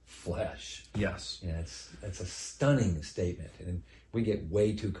flesh. Yes. And it's a stunning statement, and we get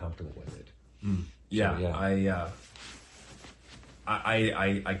way too comfortable with it. Yeah. So, yeah.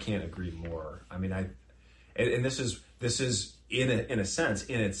 I can't agree more. I mean, and this is in a sense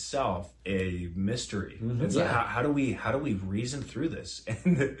in itself a mystery. It's like, how do we reason through this?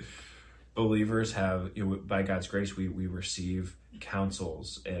 And believers have, by God's grace, we receive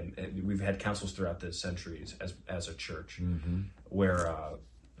counsels, and we've had counsels throughout the centuries as a church, where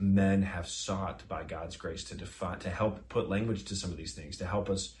men have sought by God's grace to help put language to some of these things, to help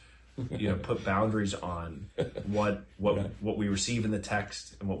us put boundaries on what we receive in the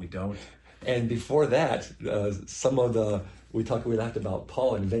text and what we don't. And before that, we laughed about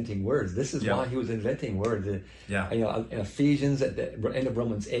Paul inventing words. This is why he was inventing words. In Ephesians, at the end of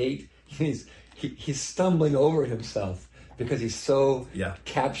Romans 8, he's stumbling over himself because he's so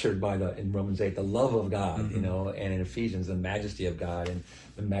captured by in Romans 8, the love of God, and in Ephesians, the majesty of God and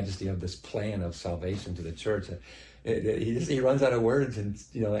the majesty of this plan of salvation to the church. He runs out of words and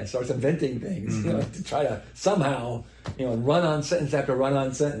starts inventing things to try to somehow run on sentence after run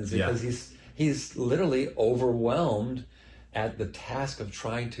on sentence, because he's literally overwhelmed at the task of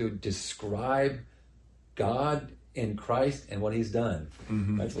trying to describe God in Christ and what he's done.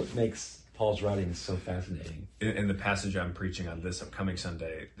 That's what makes Paul's writing so fascinating. In the passage I'm preaching on this upcoming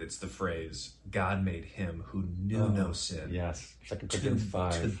Sunday, it's the phrase, God made him who knew no sin. Yes. 2 Corinthians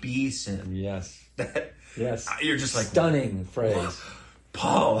 5. To be sin. Yes. Yes. You're just like, stunning phrase.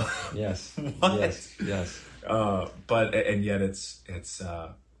 Paul. Yes. What? Yes. But yet it's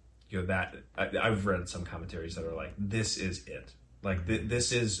that I've read some commentaries that are like, this is it. Like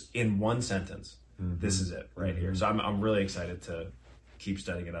this is in one sentence. This is it right here. So I'm really excited to keep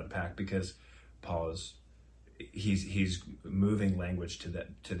studying and unpack, because Paul he's moving language to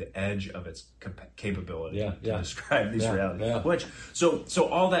the edge of its capability to describe these realities. Yeah. Which so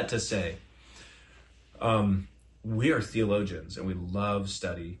all that to say, we are theologians and we love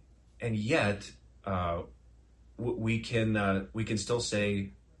study, and yet we can still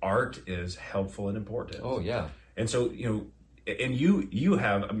say art is helpful and important. Oh yeah. And so and you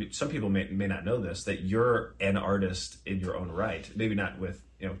have, I mean, some people may not know this, that you're an artist in your own right. Maybe not with,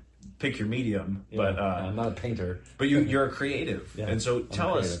 pick your medium, but I'm not a painter. But you're a creative. Yeah, and so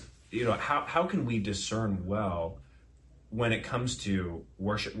tell us, how can we discern well when it comes to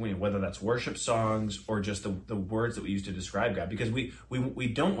worship, whether that's worship songs or just the words that we use to describe God? Because we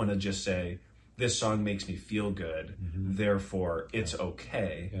don't want to just say, this song makes me feel good, therefore it's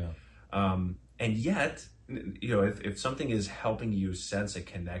okay. Yeah. And yet, if something is helping you sense a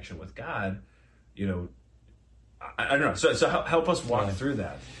connection with God, I don't know. So help us walk through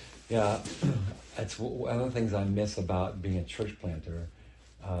that. Yeah, that's one of the things I miss about being a church planter,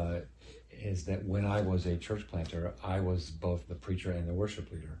 is that when I was a church planter, I was both the preacher and the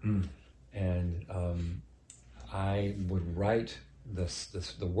worship leader. And I would write the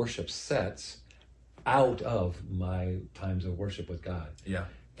worship sets out of my times of worship with God. Yeah.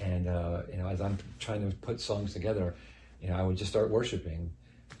 And as I'm trying to put songs together, I would just start worshiping,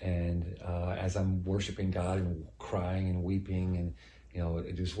 and as I'm worshiping God and crying and weeping, and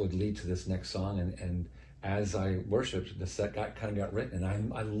it just would lead to this next song. And as I worshiped, the set kind of got written,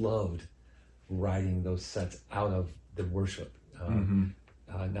 and I loved writing those sets out of the worship.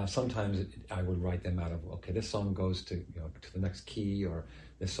 Now sometimes I would write them out of, okay, this song goes to to the next key, or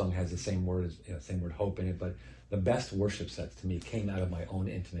this song has the same word hope in it. But the best worship sets to me came out of my own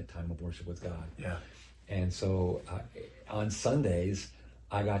intimate time of worship with God. Yeah. And so on Sundays,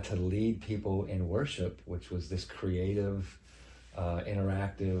 I got to lead people in worship, which was this creative,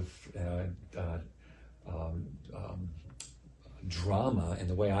 interactive drama. And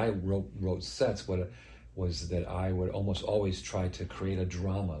the way I wrote sets was that I would almost always try to create a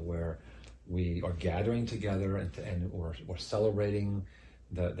drama where we are gathering together and we're celebrating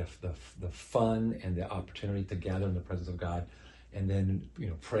the fun and the opportunity to gather in the presence of God, and then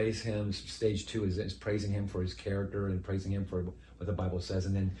praise Him. Stage 2 is praising Him for His character and praising Him for what the Bible says,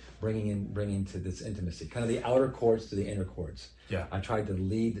 and then bringing to this intimacy, kind of the outer courts to the inner courts. Yeah, I tried to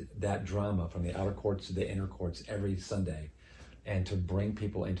lead that drama from the outer courts to the inner courts every Sunday, and to bring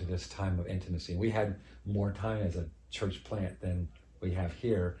people into this time of intimacy. We had more time as a church plant than we have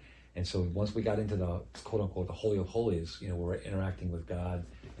here. And so once we got into the quote unquote the Holy of Holies, we're interacting with God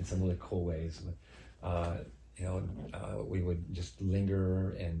in some really cool ways. We would just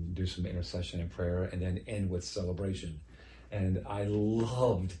linger and do some intercession and prayer, and then end with celebration. And I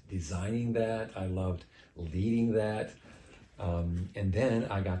loved designing that. I loved leading that. And then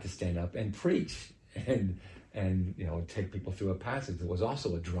I got to stand up and preach and take people through a passage that was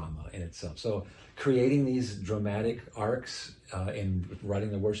also a drama in itself. So creating these dramatic arcs in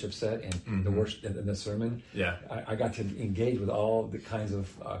writing the worship set and the worship and the sermon, I got to engage with all the kinds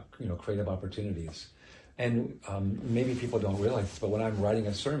of creative opportunities. And maybe people don't realize this, but when I'm writing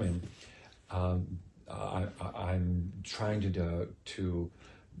a sermon, I'm trying to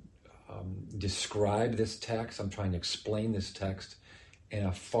describe this text. I'm trying to explain this text in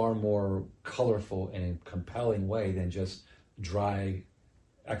a far more colorful and compelling way than just dry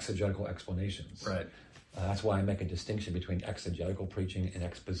exegetical explanations. Right. That's why I make a distinction between exegetical preaching and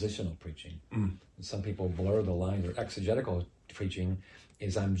expositional preaching. Some people blur the line. Or exegetical preaching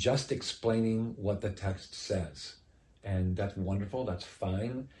is I'm just explaining what the text says. And that's wonderful. That's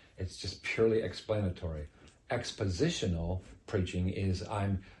fine. It's just purely explanatory. Expositional preaching is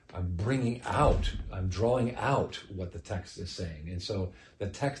I'm drawing out what the text is saying. And so the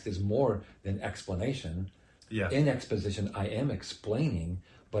text is more than explanation. Yeah. In exposition, I am explaining,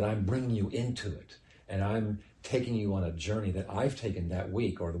 but I'm bringing you into it. And I'm taking you on a journey that I've taken that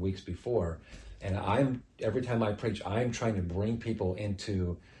week or the weeks before. And every time I preach, I'm trying to bring people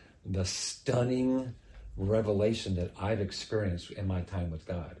into the stunning revelation that I've experienced in my time with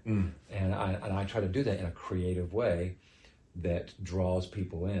God. And I try to do that in a creative way that draws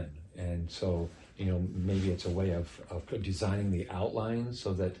people in. And so, maybe it's a way of designing the outline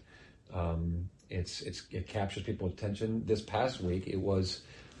so that it captures people's attention. This past week, it was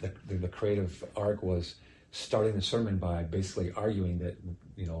the creative arc was starting the sermon by basically arguing that,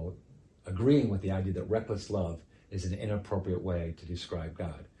 agreeing with the idea that reckless love is an inappropriate way to describe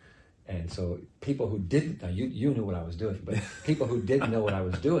God. And so people who didn't, now you knew what I was doing, but people who didn't know what I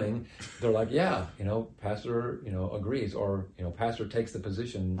was doing, they're like, yeah, pastor, agrees, or, pastor takes the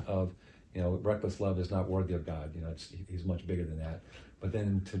position of, reckless love is not worthy of God. He's much bigger than that. But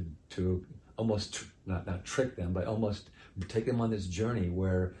then to almost not trick them, but almost take them on this journey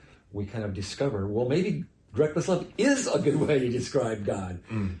where we kind of discover, well, maybe reckless love is a good way to describe God.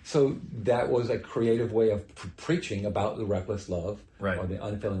 So that was a creative way of preaching about the reckless love, right, or the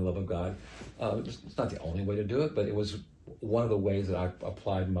unfailing love of God. It's not the only way to do it, but it was one of the ways that I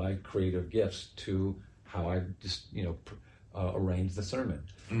applied my creative gifts to how I just, arranged the sermon.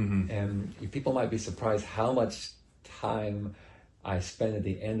 And people might be surprised how much time I spend at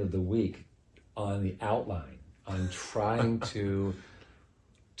the end of the week on the outline, on trying to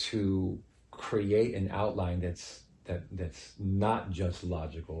create an outline that's not just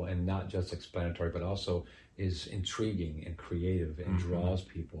logical and not just explanatory, but also is intriguing and creative and draws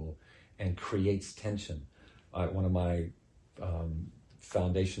people and creates tension. One of my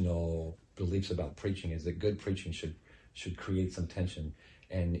foundational beliefs about preaching is that good preaching should create some tension.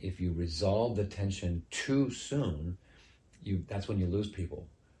 And if you resolve the tension too soon, that's when you lose people,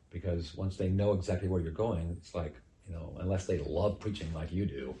 because once they know exactly where you're going, it's like, unless they love preaching like you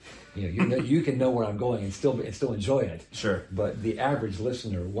do, you can know where I'm going and still enjoy it. Sure. But the average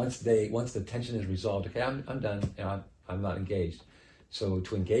listener, once the tension is resolved, okay, I'm done. I'm not engaged. So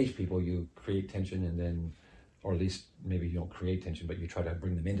to engage people, you create tension, and then, or at least maybe you don't create tension, but you try to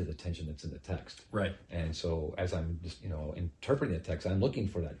bring them into the tension that's in the text. Right. And so as I'm just interpreting the text, I'm looking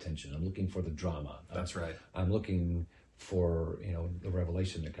for that tension. I'm looking for the drama. That's right. I'm looking for the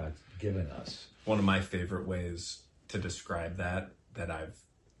revelation that God's given us. One of my favorite ways to describe that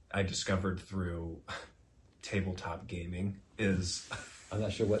I discovered through tabletop gaming is I'm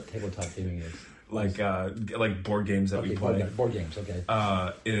not sure what tabletop gaming is. like board games that we play. Board games, okay.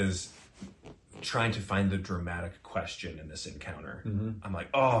 Is trying to find the dramatic question in this encounter. I'm like,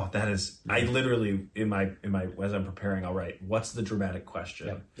 oh, that is. I literally in my as I'm preparing, I'll write, what's the dramatic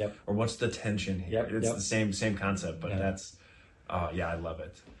question, or what's the tension here? It's the same concept, but that's, I love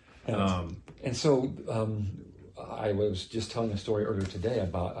it. And so I was just telling a story earlier today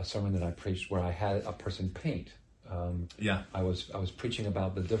about a sermon that I preached where I had a person paint. I was preaching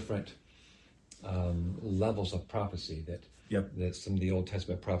about the different levels of prophecy that some of the Old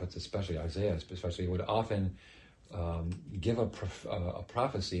Testament prophets, especially Isaiah, would often give a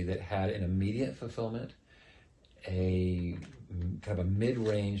prophecy that had an immediate fulfillment, a kind of a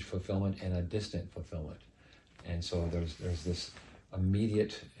mid-range fulfillment, and a distant fulfillment. And so there's this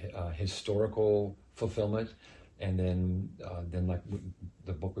immediate historical fulfillment, and then like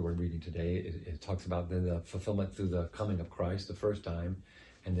the book we were reading today, it talks about the fulfillment through the coming of Christ the first time,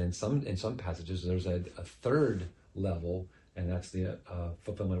 and then in some passages there's a third level, and that's the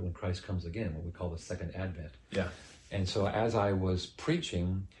fulfillment when Christ comes again, what we call the second advent. Yeah. And so as I was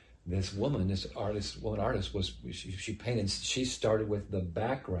preaching, this artist was she painted. She started with the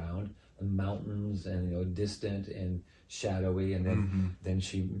background, mountains and distant and shadowy, and then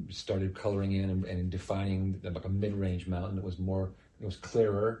she started coloring in and defining like a mid-range mountain that was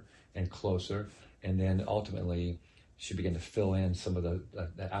clearer and closer, and then ultimately she began to fill in some of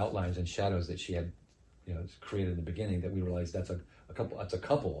the outlines and shadows that she had created in the beginning, that we realized that's a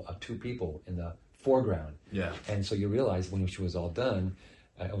couple of two people in the foreground. Yeah. And so you realize when she was all done,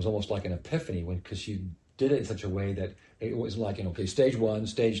 it was almost like an epiphany, because she did it in such a way that it was like, stage 1,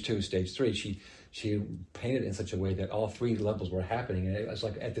 stage 2, stage 3. She painted it in such a way that all 3 levels were happening, and it was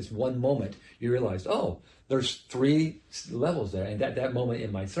like at this one moment you realized, oh, there's 3 levels there. And at that moment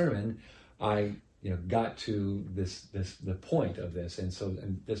in my sermon, I got to the point of this,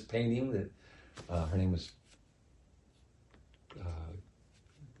 and this painting that her name was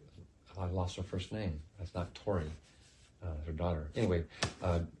I lost her first name. That's not Tori. Her daughter. Anyway,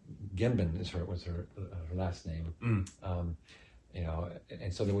 Gimbin was her last name.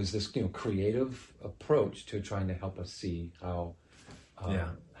 And so there was this creative approach to trying to help us see how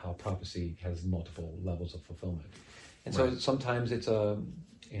prophecy has multiple levels of fulfillment. And so sometimes it's a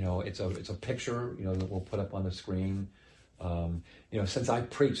picture that we'll put up on the screen. Since I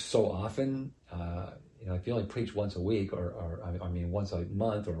preach so often, if you only preach once a week or once a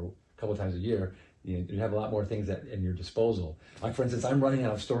month or a couple times a year, you have a lot more things in your disposal. Like, for instance, I'm running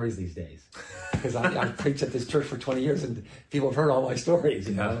out of stories these days because I preached at this church for 20 years and people have heard all my stories.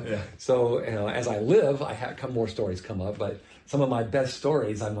 So as I live, more stories come up, but some of my best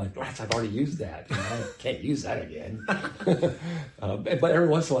stories, I'm like, I've already used that. I can't use that again. But every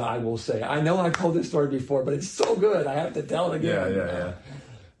once in a while, I will say, I know I've told this story before, but it's so good, I have to tell it again.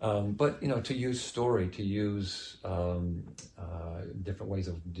 But to use story, to use different ways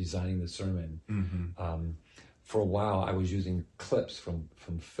of designing the sermon. For a while, I was using clips from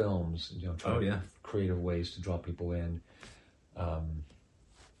films, creative ways to draw people in. But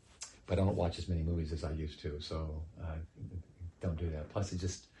I don't watch as many movies as I used to, so don't do that. Plus,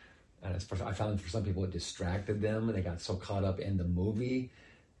 I found for some people it distracted them, and they got so caught up in the movie.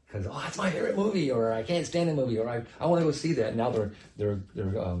 Because it's my favorite movie, or I can't stand a movie, or I want to go see that. And now they're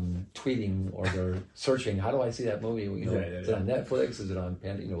tweeting or they're searching. How do I see that movie? Is it on Netflix? Is it on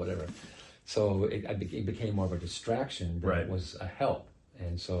whatever? So it became more of a distraction than it was a help.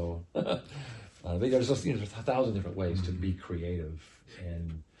 And so there's just 1,000 different ways to be creative.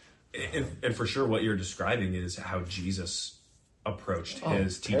 And for sure, what you're describing is how Jesus approached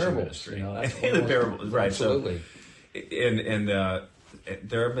his teaching ministry. The parables, right? Absolutely. So,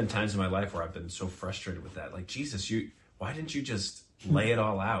 there have been times in my life where I've been so frustrated with that. Like, Jesus, why didn't you just lay it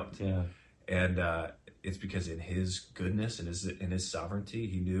all out? Yeah. And it's because in His goodness and in His sovereignty,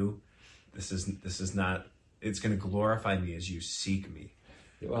 He knew this is not. It's going to glorify me as you seek me.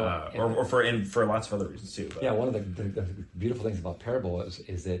 Well, for lots of other reasons too. But. Yeah, one of the beautiful things about parable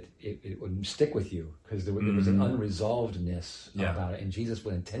is that it would stick with you, because there was an unresolvedness about it, and Jesus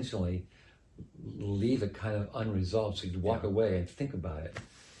would intentionally leave it kind of unresolved, so you'd walk away and think about it.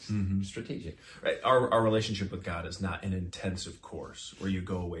 Strategic. Right. Our relationship with God is not an intensive course where you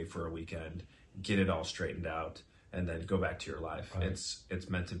go away for a weekend, get it all straightened out, and then go back to your life. Right. It's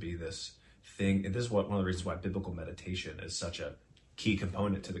meant to be this thing. And this is one of the reasons why biblical meditation is such a key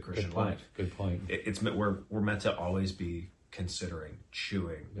component to the Christian life. Good point. We're meant to always be considering,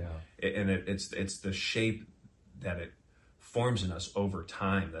 chewing. Yeah. And it's the shape that it forms in us over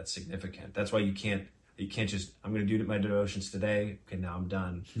time that's significant. That's why you can't just, I'm going to do my devotions today, okay, now I'm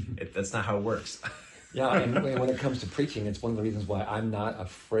done. That's not how it works. Yeah, and when it comes to preaching, it's one of the reasons why I'm not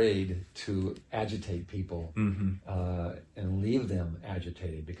afraid to agitate people and leave them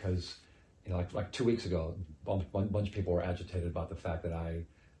agitated, because like 2 weeks ago, a bunch of people were agitated about the fact that I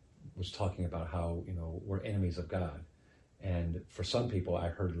was talking about how we're enemies of God. And for some people, I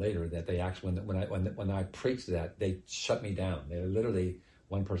heard later that they actually, when I preached that, they shut me down. They literally,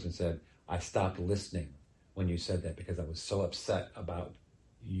 one person said, "I stopped listening when you said that because I was so upset about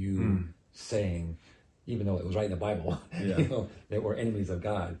you saying, even though it was right in the Bible, that we're enemies of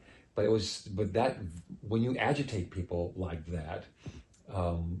God." But that when you agitate people like that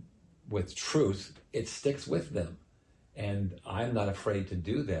with truth, it sticks with them. And I'm not afraid to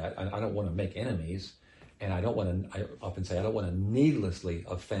do that. I don't want to make enemies. And I often say, I don't want to needlessly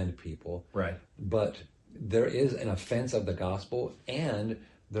offend people. Right. But there is an offense of the gospel, and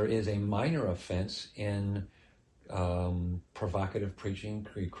there is a minor offense in provocative preaching,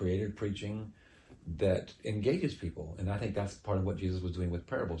 creative preaching that engages people. And I think that's part of what Jesus was doing with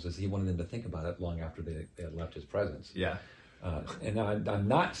parables, is he wanted them to think about it long after they had left his presence. Yeah. And I'm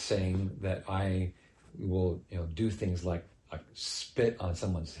not saying that I will do things like spit on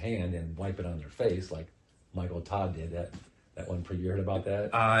someone's hand and wipe it on their face like Michael Todd did. That one, you heard about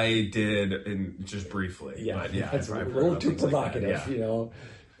that? I did, just briefly. Yeah, but yeah, that's a little too provocative, like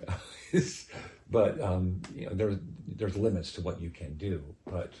But there's limits to what you can do.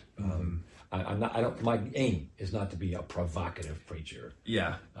 But I'm not. My aim is not to be a provocative preacher.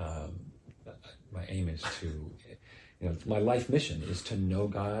 Yeah. My aim is to, my life mission is to know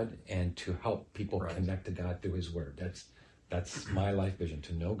God and to help people connect to God through His Word. That's my life vision: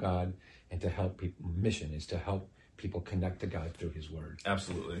 to know God and to help people. Mission is to help people connect to God through His Word.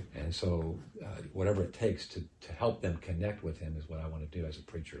 Absolutely. And so, whatever it takes to help them connect with Him is what I want to do as a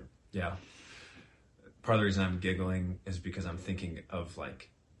preacher. Yeah. Part of the reason I'm giggling is because I'm thinking of like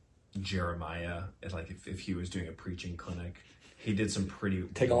Jeremiah, and like if he was doing a preaching clinic, he did some pretty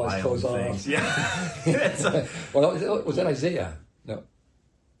take all his clothes things. off. Yeah. Well, was that Isaiah? No.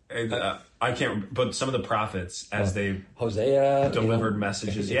 I can't. But some of the prophets, as they Hosea delivered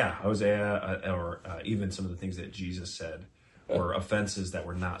messages, Hosea, or even some of the things that Jesus said, were offenses that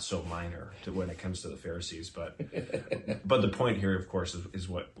were not so minor when it comes to the Pharisees. But the point here, of course, is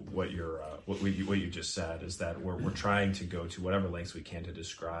what you just said, is that we're trying to go to whatever lengths we can to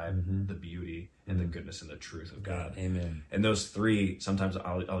describe the beauty and the goodness and the truth of God. Amen. And those three, sometimes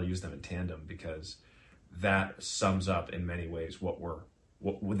I'll use them in tandem, because that sums up in many ways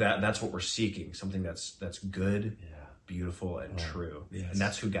that's what we're seeking, something that's good, beautiful, and true. Yes. And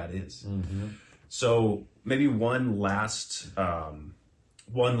that's who God is. Mm-hmm. So maybe one last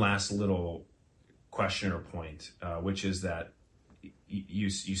little question or point, which is that you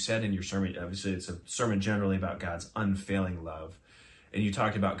said in your sermon, obviously it's a sermon generally about God's unfailing love, and you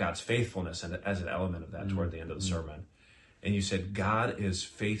talked about God's faithfulness as an element of that toward the end of the sermon. And you said God is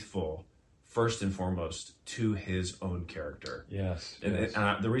faithful first and foremost to His own character. Yes.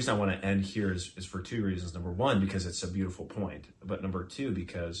 And the reason I want to end here is for two reasons. Number one, because it's a beautiful point. But number two,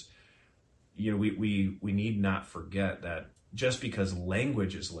 because we need not forget that just because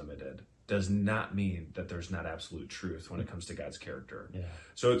language is limited does not mean that there's not absolute truth when it comes to God's character. Yeah.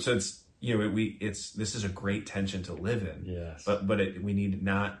 So it's this is a great tension to live in. Yes. But we need it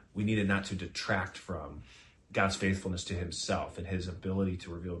not to detract from God's faithfulness to Himself and His ability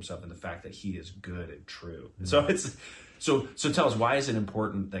to reveal Himself, and the fact that He is good and true. So so tell us, why is it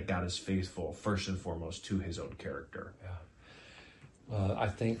important that God is faithful first and foremost to His own character? Yeah. I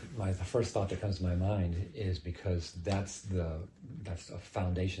think the first thought that comes to my mind is because that's a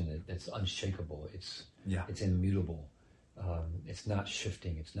foundation that's unshakable. It's immutable. It's not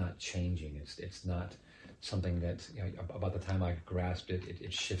shifting. It's not changing. It's not something that about the time I grasp it,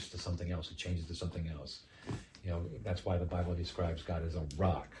 it shifts to something else. It changes to something else. That's why the Bible describes God as a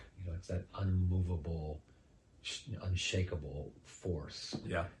rock. It's that unmovable, unshakable force.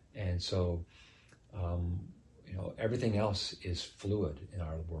 Yeah. And so, everything else is fluid in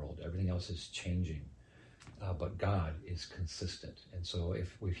our world. Everything else is changing. But God is consistent. And so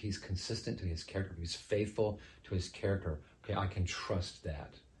if He's consistent to His character, if He's faithful to His character, okay, I can trust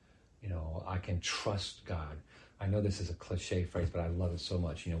that. I can trust God. I know this is a cliche phrase, but I love it so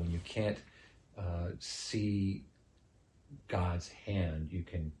much. When you can't see God's hand, you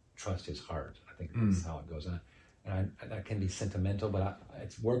can trust His heart. I think that's how it goes on. And that can be sentimental, but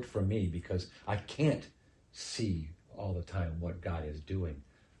it's worked for me because I can't see all the time what God is doing,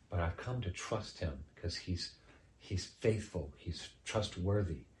 but I've come to trust Him because He's faithful, He's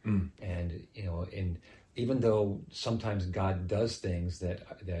trustworthy, and even though sometimes God does things that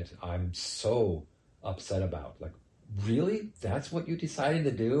I'm so upset about, like, really, that's what you decided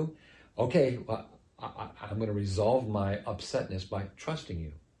to do? Okay, well, I'm going to resolve my upsetness by trusting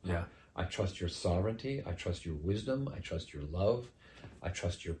you. Yeah. I trust your sovereignty. I trust your wisdom. I trust your love. I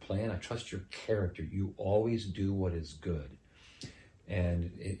trust your plan. I trust your character. You always do what is good.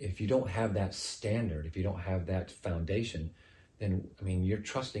 And if you don't have that standard, if you don't have that foundation, then, I mean, you're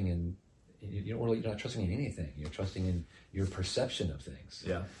trusting in, you're not trusting in anything. You're trusting in your perception of things.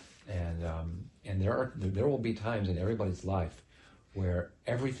 Yeah. And there will be times in everybody's life where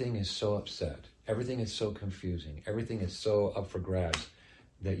everything is so upset, everything is so confusing, everything is so up for grabs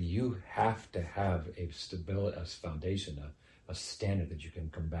that you have to have a stability, a foundation, a standard that you can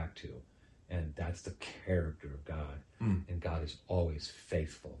come back to. And that's the character of God. And God is always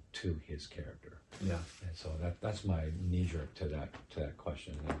faithful to his character. Yeah. And so that's my knee-jerk to that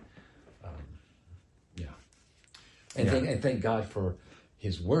question. And thank God for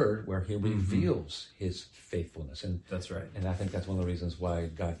his word, where he reveals his faithfulness. And that's right. And I think that's one of the reasons why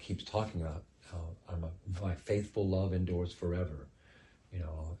God keeps talking about my faithful love endures forever.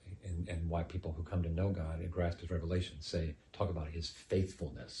 And why people who come to know God and grasp his revelation talk about his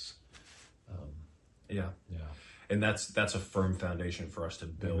faithfulness. Yeah. And that's a firm foundation for us to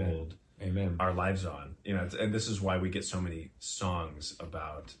build Amen. Our lives on. And this is why we get so many songs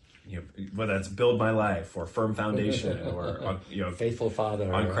about, whether it's build my life or firm foundation or faithful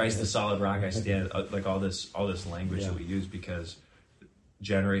Father, on Christ the solid rock I stand, like all this language that we use, because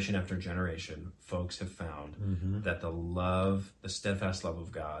generation after generation, folks have found that the steadfast love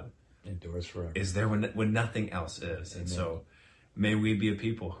of God endures forever, is there when nothing else is. Amen. And so may we be a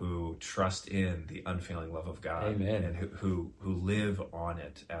people who trust in the unfailing love of God. Amen. And who live on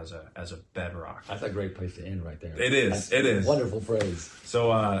it as a bedrock. That's a great place to end right there. It is. It is. Wonderful phrase.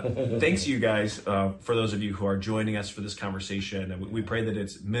 So thanks you guys for those of you who are joining us for this conversation. And we pray that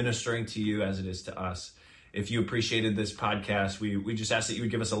it's ministering to you as it is to us. If you appreciated this podcast, we just ask that you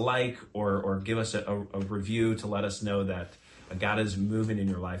would give us a like or give us a review to let us know that God is moving in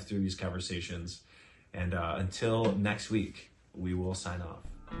your life through these conversations. And until next week, we will sign off.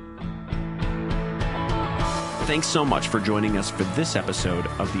 Thanks so much for joining us for this episode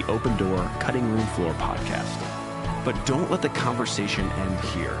of the Open Door Cutting Room Floor podcast. But don't let the conversation end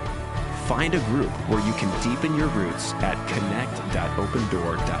here. Find a group where you can deepen your roots at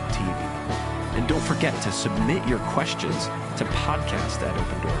connect.opendoor.tv. And don't forget to submit your questions to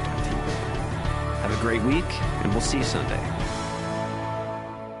podcast@opendoor.tv. Have a great week, and we'll see you Sunday.